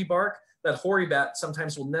of tree bark. That hoary bat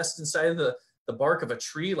sometimes will nest inside of the bark of a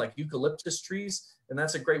tree like eucalyptus trees. And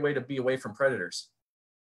that's a great way to be away from predators.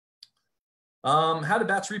 How do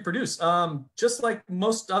bats reproduce? Just like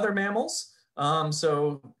most other mammals.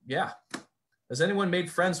 So yeah, has anyone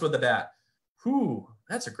made friends with a bat?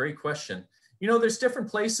 That's a great question. You know, there's different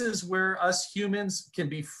places where us humans can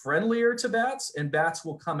be friendlier to bats and bats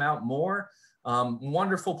will come out more.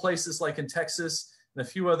 Wonderful places like in Texas and a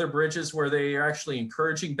few other bridges where they are actually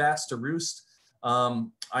encouraging bats to roost.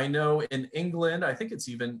 I know in England, I think it's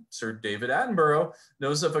even Sir David Attenborough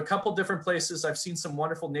knows of a couple different places. I've seen some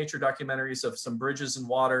wonderful nature documentaries of some bridges in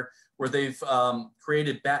water where they've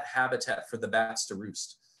created bat habitat for the bats to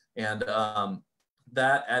roost. And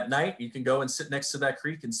that at night, you can go and sit next to that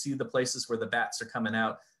creek and see the places where the bats are coming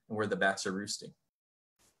out and where the bats are roosting.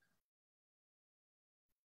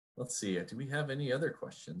 Let's see, do we have any other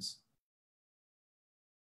questions?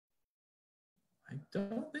 I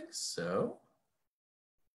don't think so.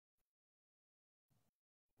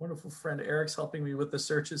 Wonderful friend Eric's helping me with the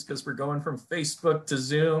searches because we're going from Facebook to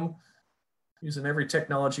Zoom. Using every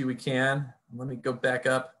technology we can. Let me go back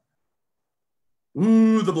up.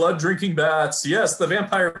 Ooh, the blood drinking bats. Yes, the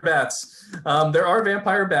vampire bats. There are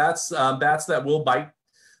vampire bats, bats that will bite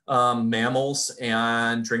mammals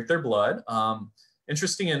and drink their blood.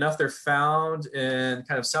 Interesting enough, they're found in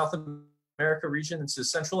kind of South America region into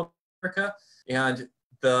Central America. And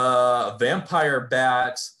the vampire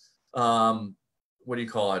bat, what do you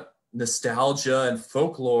call it? Nostalgia and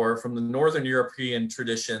folklore from the Northern European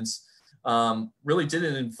traditions really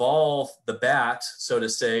didn't involve the bat, so to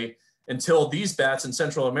say, until these bats in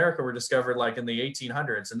Central America were discovered like in the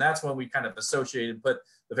 1800s. And that's when we kind of associated, put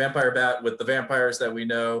the vampire bat with the vampires that we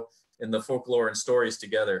know in the folklore and stories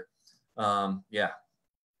together. Yeah.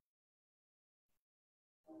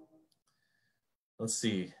 Let's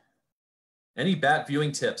see. Any bat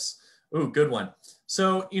viewing tips? Ooh, good one.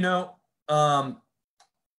 So,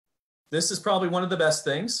 this is probably one of the best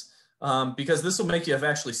things because this will make you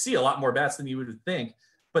actually see a lot more bats than you would think.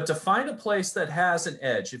 But to find a place that has an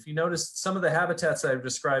edge, if you notice, some of the habitats I'm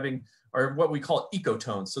describing are what we call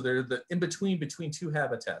ecotones. So they're the between two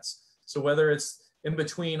habitats. So whether it's in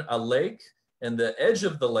between a lake and the edge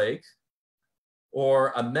of the lake,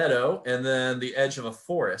 or a meadow and then the edge of a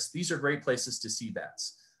forest, these are great places to see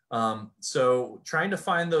bats. So trying to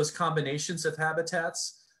find those combinations of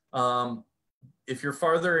habitats. If you're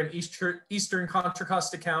farther in eastern Contra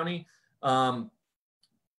Costa County, a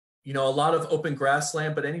lot of open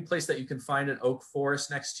grassland, but any place that you can find an oak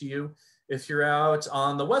forest next to you. If you're out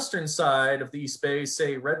on the western side of the East Bay,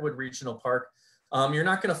 say Redwood Regional Park, you're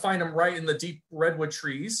not going to find them right in the deep redwood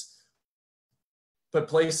trees, but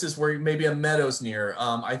places where maybe a meadow's near.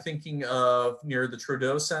 I'm thinking of near the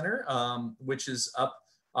Trudeau Center, which is up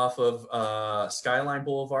off of Skyline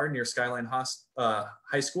Boulevard near Skyline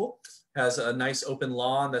High School. Has a nice open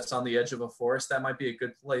lawn that's on the edge of a forest. That might be a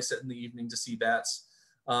good place in the evening to see bats.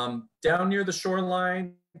 Down near the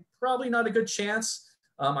shoreline, probably not a good chance.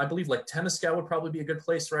 I believe like Temescal would probably be a good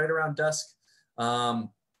place right around dusk.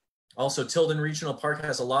 Also, Tilden Regional Park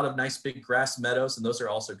has a lot of nice big grass meadows, and those are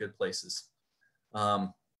also good places.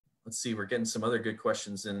 Let's see, we're getting some other good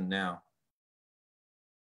questions in now.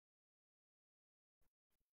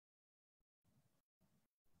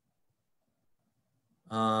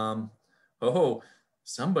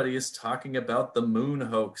 Somebody is talking about the moon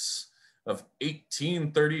hoax of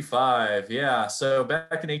 1835. Yeah, so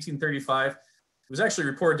back in 1835, it was actually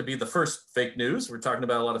reported to be the first fake news. We're talking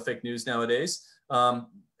about a lot of fake news nowadays.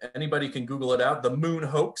 Anybody can Google it out. The moon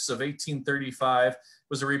hoax of 1835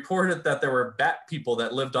 was reported that there were bat people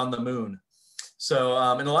that lived on the moon. So,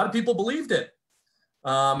 and a lot of people believed it.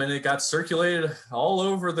 And it got circulated all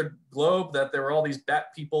over the globe that there were all these bat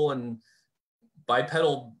people and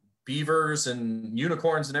bipedal beavers and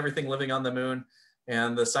unicorns and everything living on the moon.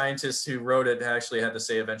 And the scientists who wrote it actually had to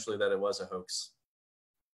say eventually that it was a hoax.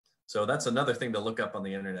 So that's another thing to look up on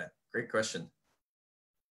the internet. Great question.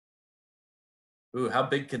 Ooh, how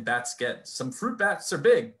big can bats get? Some fruit bats are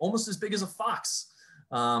big, almost as big as a fox.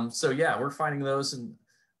 So yeah, we're finding those in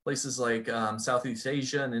places like Southeast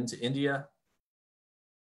Asia and into India.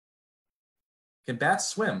 Can bats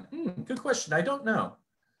swim? Good question. I don't know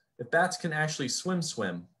if bats can actually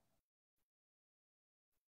swim.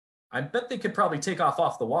 I bet they could probably take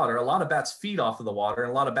off the water. A lot of bats feed off of the water,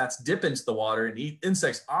 and a lot of bats dip into the water and eat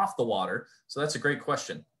insects off the water. So that's a great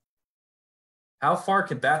question. How far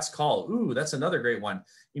can bats call? Ooh, that's another great one.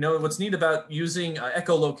 What's neat about using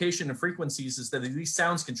echolocation and frequencies is that these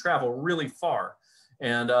sounds can travel really far.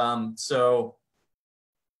 And so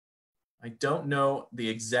I don't know the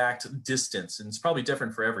exact distance, and it's probably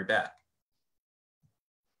different for every bat.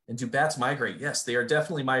 And do bats migrate? Yes, they are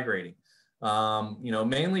definitely migrating.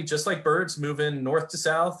 Mainly just like birds, moving north to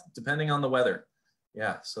south, depending on the weather.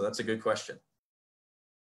 Yeah, so that's a good question.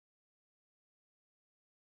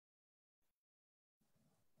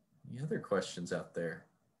 Any other questions out there?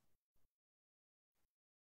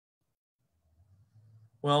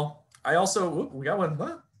 Well, I also, we got one.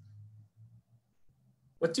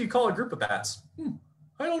 What do you call a group of bats?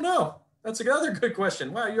 I don't know. That's another good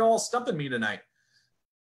question. Wow, you're all stumping me tonight.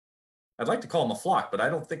 I'd like to call them a flock, but I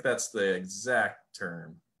don't think that's the exact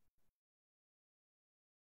term.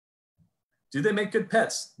 Do they make good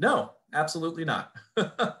pets? No, absolutely not.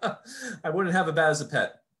 I wouldn't have a bat as a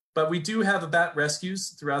pet. But we do have a bat rescues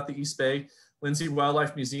throughout the East Bay. Lindsay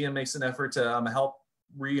Wildlife Museum makes an effort to help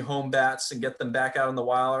rehome bats and get them back out in the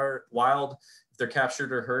wild if they're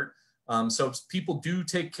captured or hurt. So people do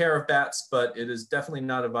take care of bats, but it is definitely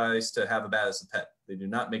not advised to have a bat as a pet. They do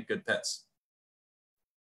not make good pets.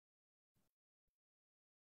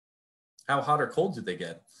 How hot or cold do they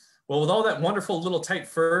get? Well, with all that wonderful little tight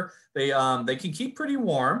fur, they can keep pretty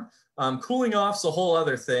warm. Cooling off's a whole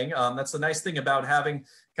other thing. That's the nice thing about having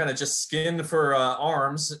kind of just skin for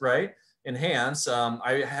arms, right, and hands.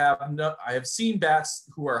 I have seen bats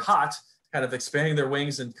who are hot, kind of expanding their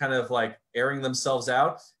wings and kind of like airing themselves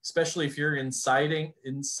out, especially if you're inside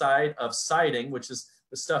of siding, which is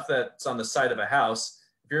the stuff that's on the side of a house.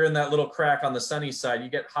 If you're in that little crack on the sunny side, you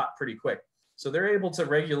get hot pretty quick. So they're able to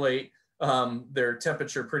regulate their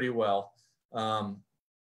temperature pretty well.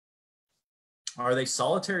 Are they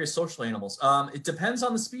solitary or social animals? It depends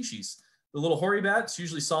on the species. The little hoary bat's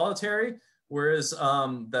usually solitary, whereas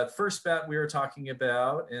that first bat we were talking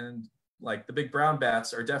about and like the big brown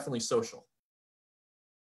bats are definitely social.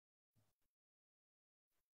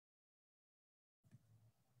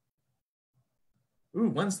 Ooh,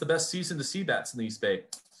 when's the best season to see bats in the East Bay?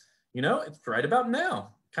 You know, it's right about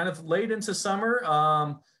now, kind of late into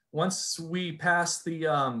summer. Once we pass the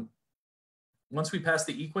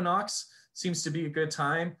equinox, seems to be a good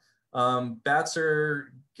time. Bats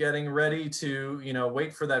are getting ready to,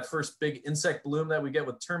 wait for that first big insect bloom that we get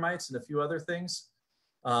with termites and a few other things.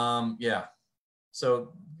 Yeah,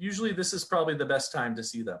 so usually this is probably the best time to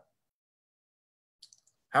see them.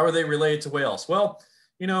 How are they related to whales? Well,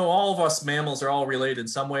 all of us mammals are all related in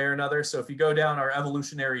some way or another. So if you go down our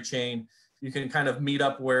evolutionary chain, you can kind of meet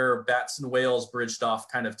up where bats and whales bridged off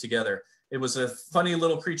kind of together. It was a funny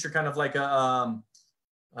little creature, kind of like a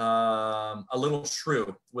little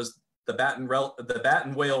shrew, was the bat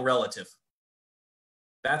and whale relative.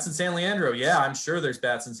 Bats in San Leandro. Yeah, I'm sure there's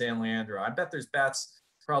bats in San Leandro. I bet there's bats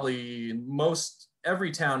probably in most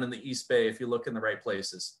every town in the East Bay if you look in the right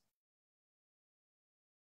places.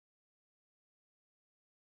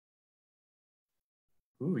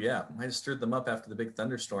 Ooh, yeah, might have stirred them up after the big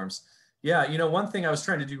thunderstorms. Yeah, one thing I was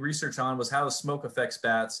trying to do research on was how the smoke affects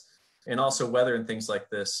bats and also weather and things like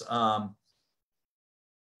this. A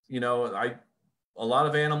lot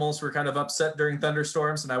of animals were kind of upset during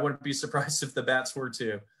thunderstorms, and I wouldn't be surprised if the bats were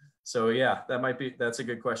too. So yeah, that's a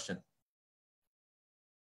good question.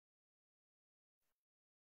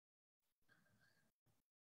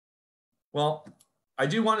 Well, I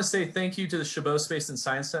do want to say thank you to the Chabot Space and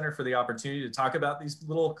Science Center for the opportunity to talk about these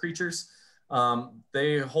little creatures.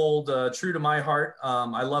 They hold true to my heart.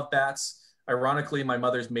 I love bats. Ironically, my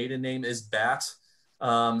mother's maiden name is Bat.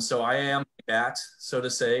 So I am a bat, so to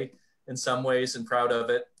say, in some ways, and proud of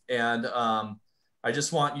it. And I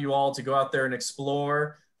just want you all to go out there and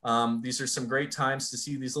explore. These are some great times to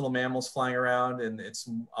see these little mammals flying around, and it's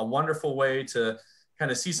a wonderful way to kind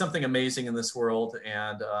of see something amazing in this world.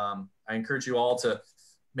 And I encourage you all to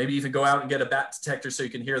maybe even go out and get a bat detector so you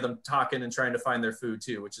can hear them talking and trying to find their food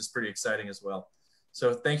too, which is pretty exciting as well.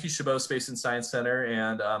 So thank you, Chabot Space and Science Center,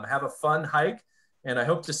 and have a fun hike. And I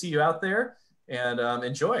hope to see you out there, and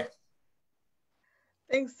enjoy.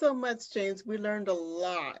 Thanks so much, James. We learned a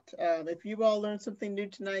lot. If you all learned something new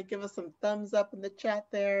tonight, give us some thumbs up in the chat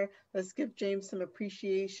there. Let's give James some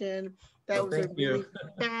appreciation. That was a really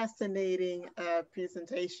fascinating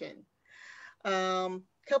presentation.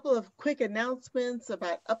 Couple of quick announcements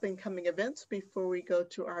about up and coming events before we go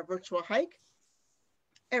to our virtual hike.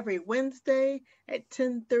 Every Wednesday at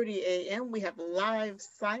 10:30 a.m. we have live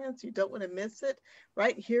science. You don't want to miss it.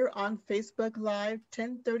 Right here on Facebook Live,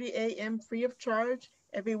 10:30 a.m. free of charge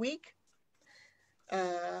every week.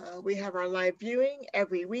 We have our live viewing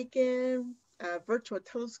every weekend, virtual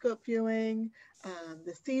telescope viewing.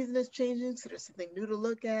 The season is changing, so there's something new to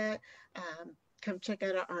look at. Come check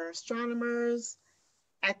out our astronomers.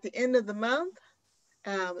 At the end of the month,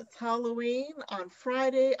 it's Halloween on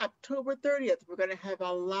Friday, October 30th. We're going to have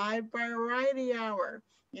a live variety hour.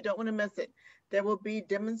 You don't want to miss it. There will be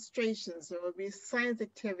demonstrations. There will be science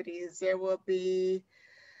activities. There will be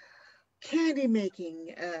candy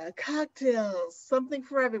making, cocktails, something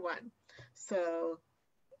for everyone. So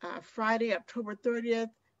Friday, October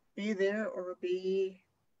 30th, be there or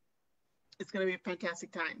it's going to be a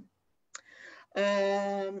fantastic time.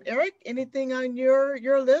 Eric, anything on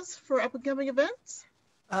your list for up and coming events?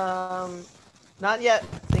 Not yet.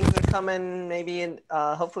 Things are coming maybe in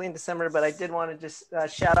hopefully in December, but I did want to just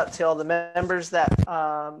shout out to all the members that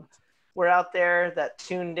were out there that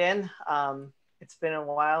tuned in. It's been a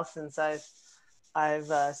while since I've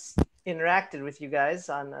interacted with you guys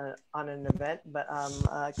on an event, but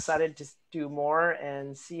I'm excited to do more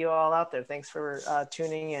and see you all out there. Thanks for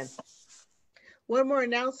tuning in. One more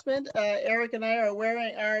announcement. Eric and I are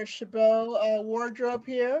wearing our Chabot wardrobe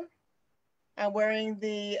here. I'm wearing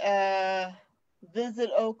the Visit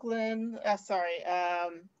Oakland,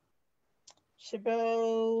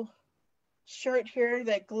 Chabot shirt here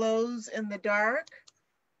that glows in the dark.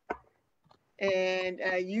 And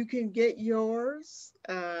you can get yours.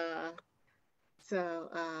 So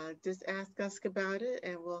just ask us about it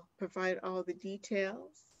and we'll provide all the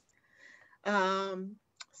details.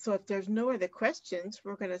 So if there's no other questions,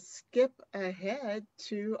 we're going to skip ahead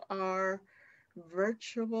to our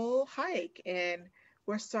virtual hike. And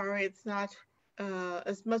we're sorry it's not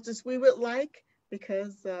as much as we would like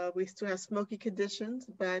because we still have smoky conditions,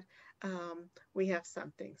 but we have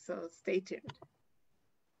something. So stay tuned.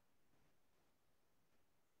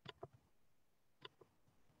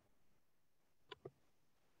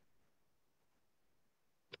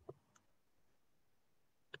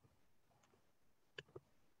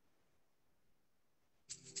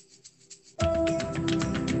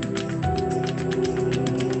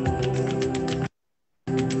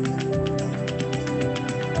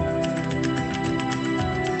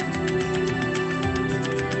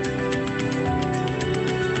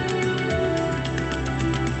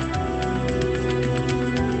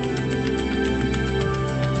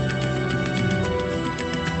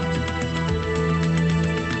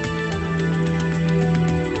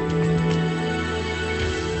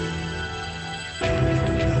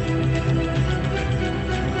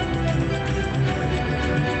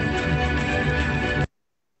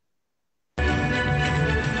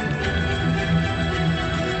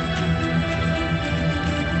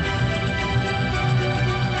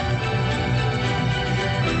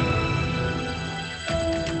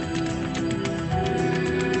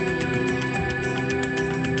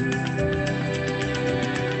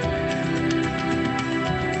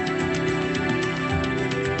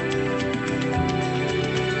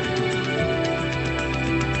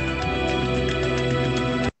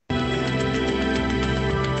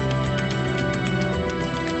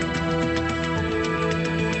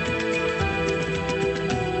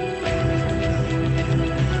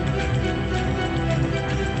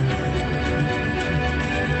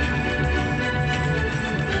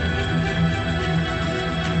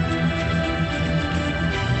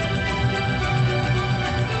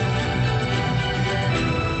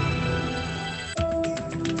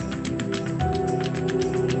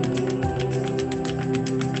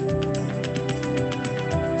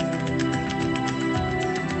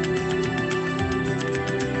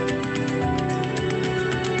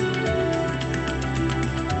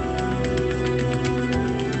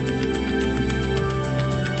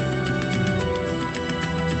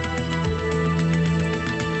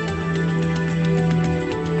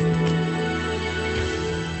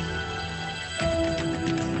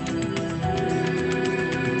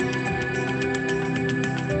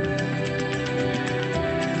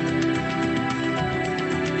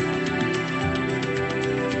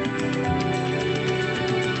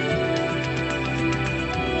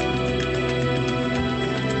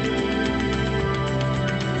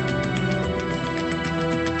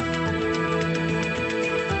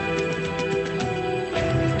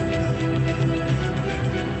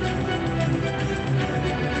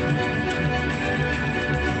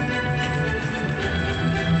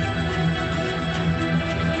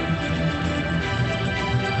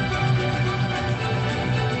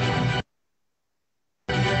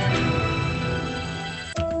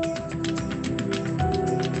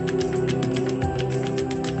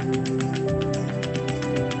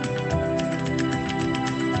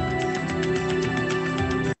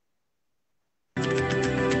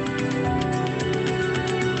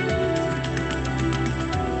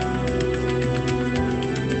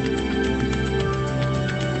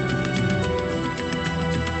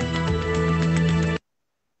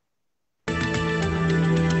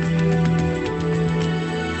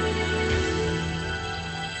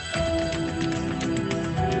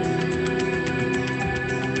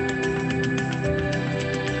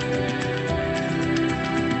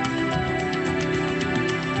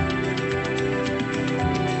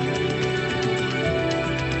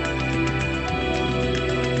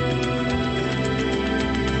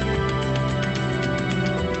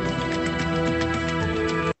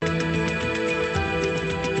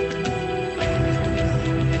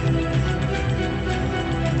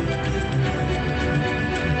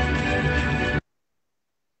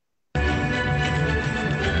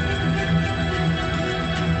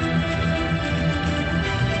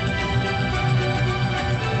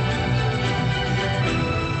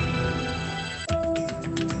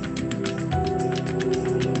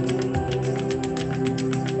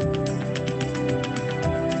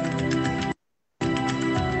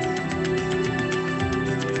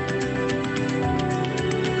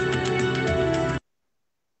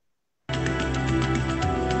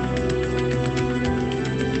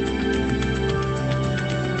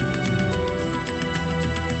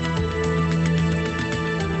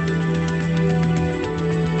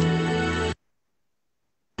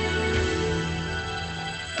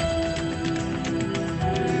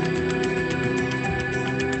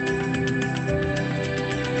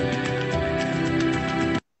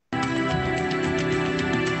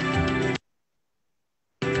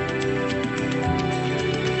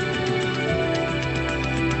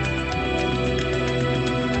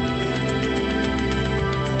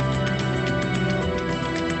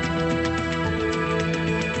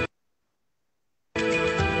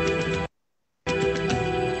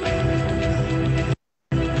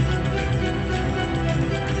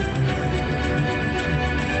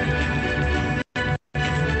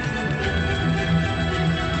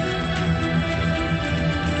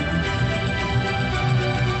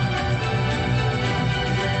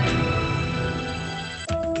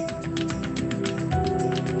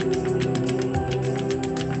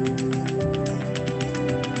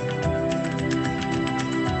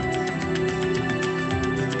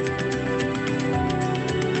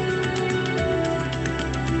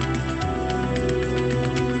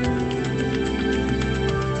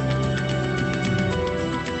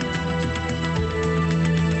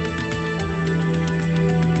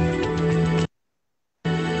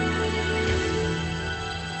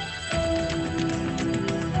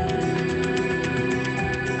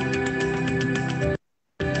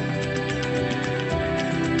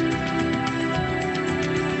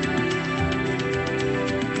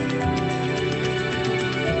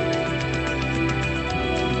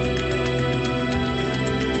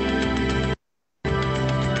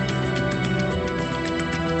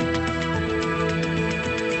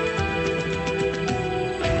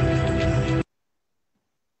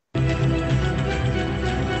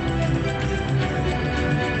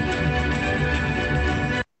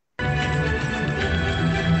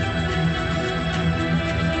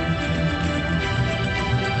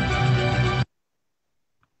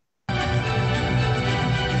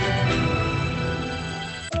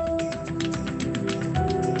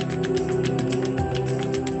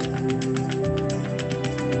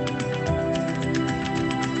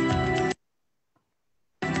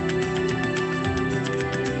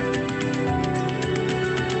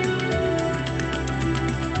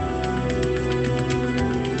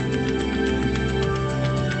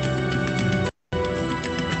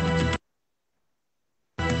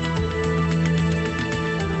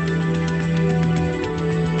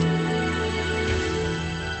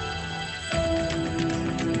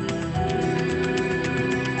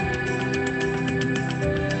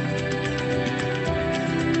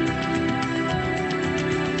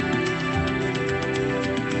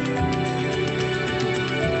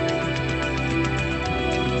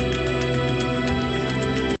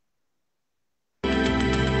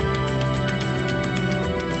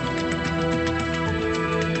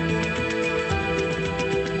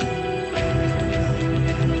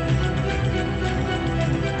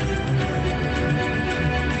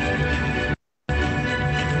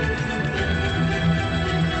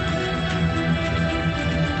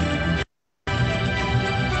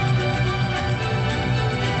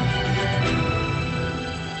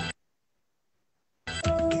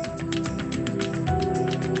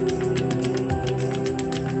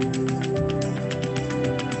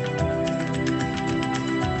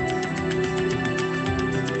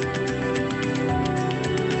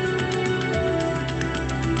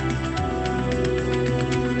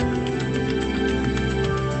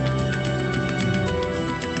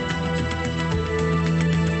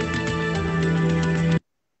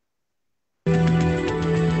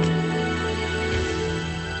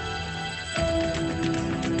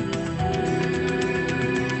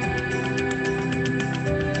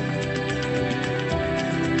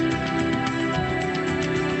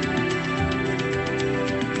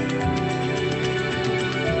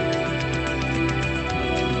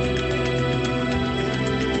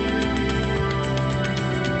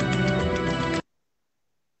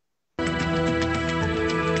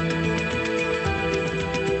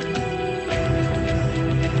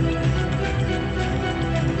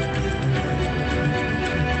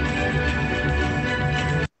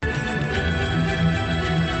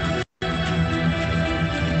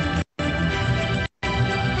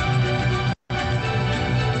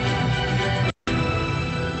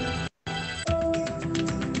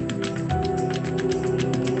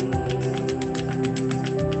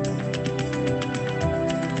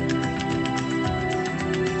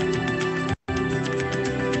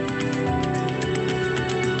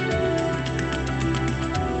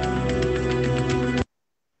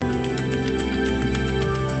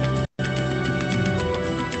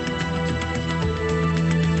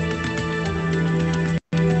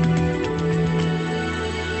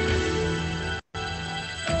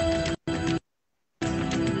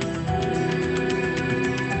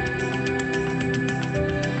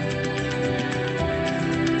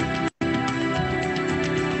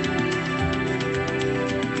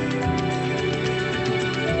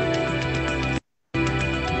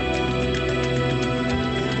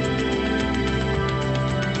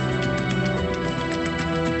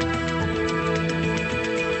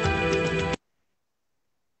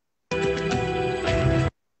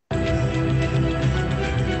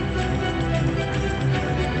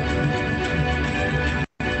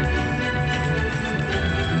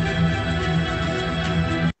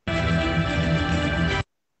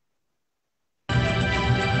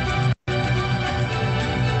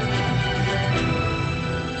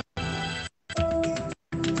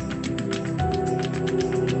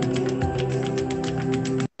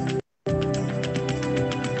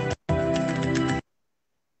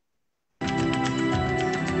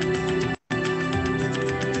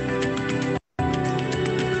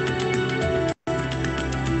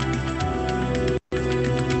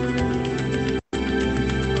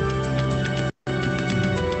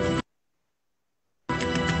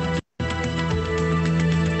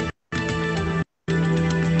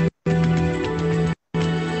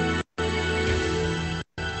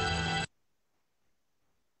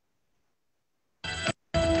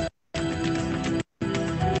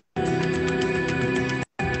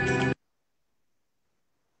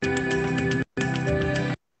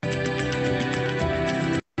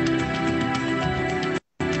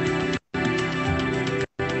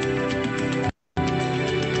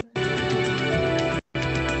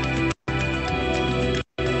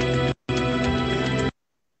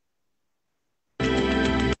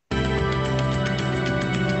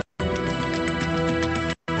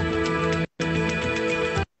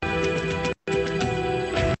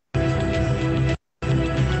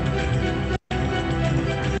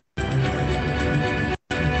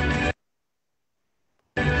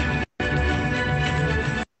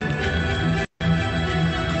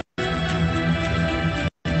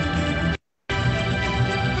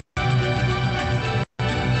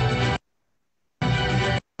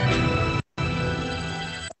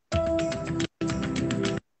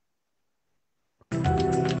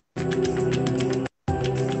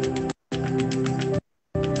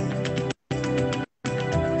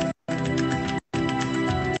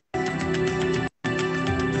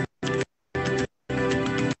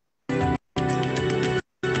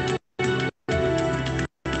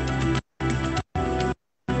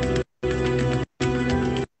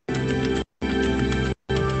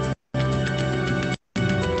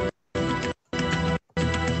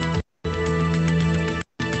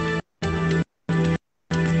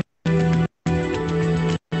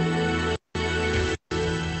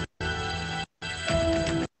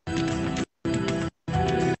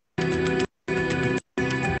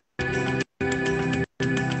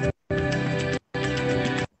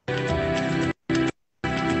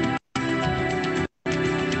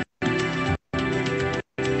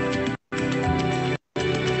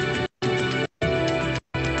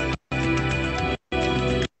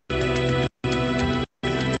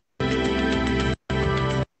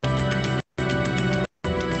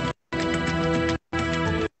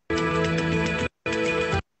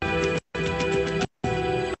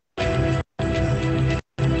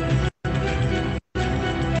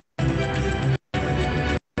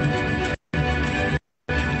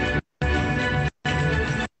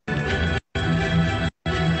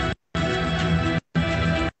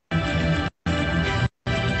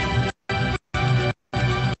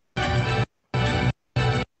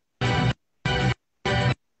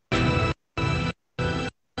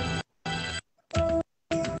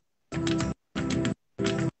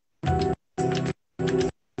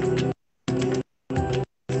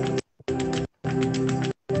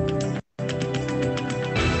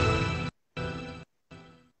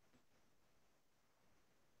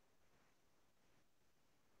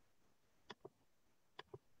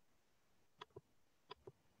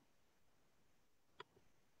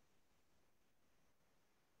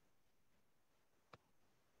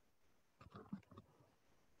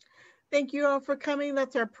 Thank you all for coming.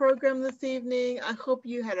 That's our program this evening. I hope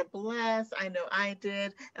you had a blast. I know I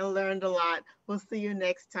did and learned a lot. We'll see you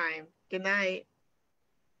next time. Good night.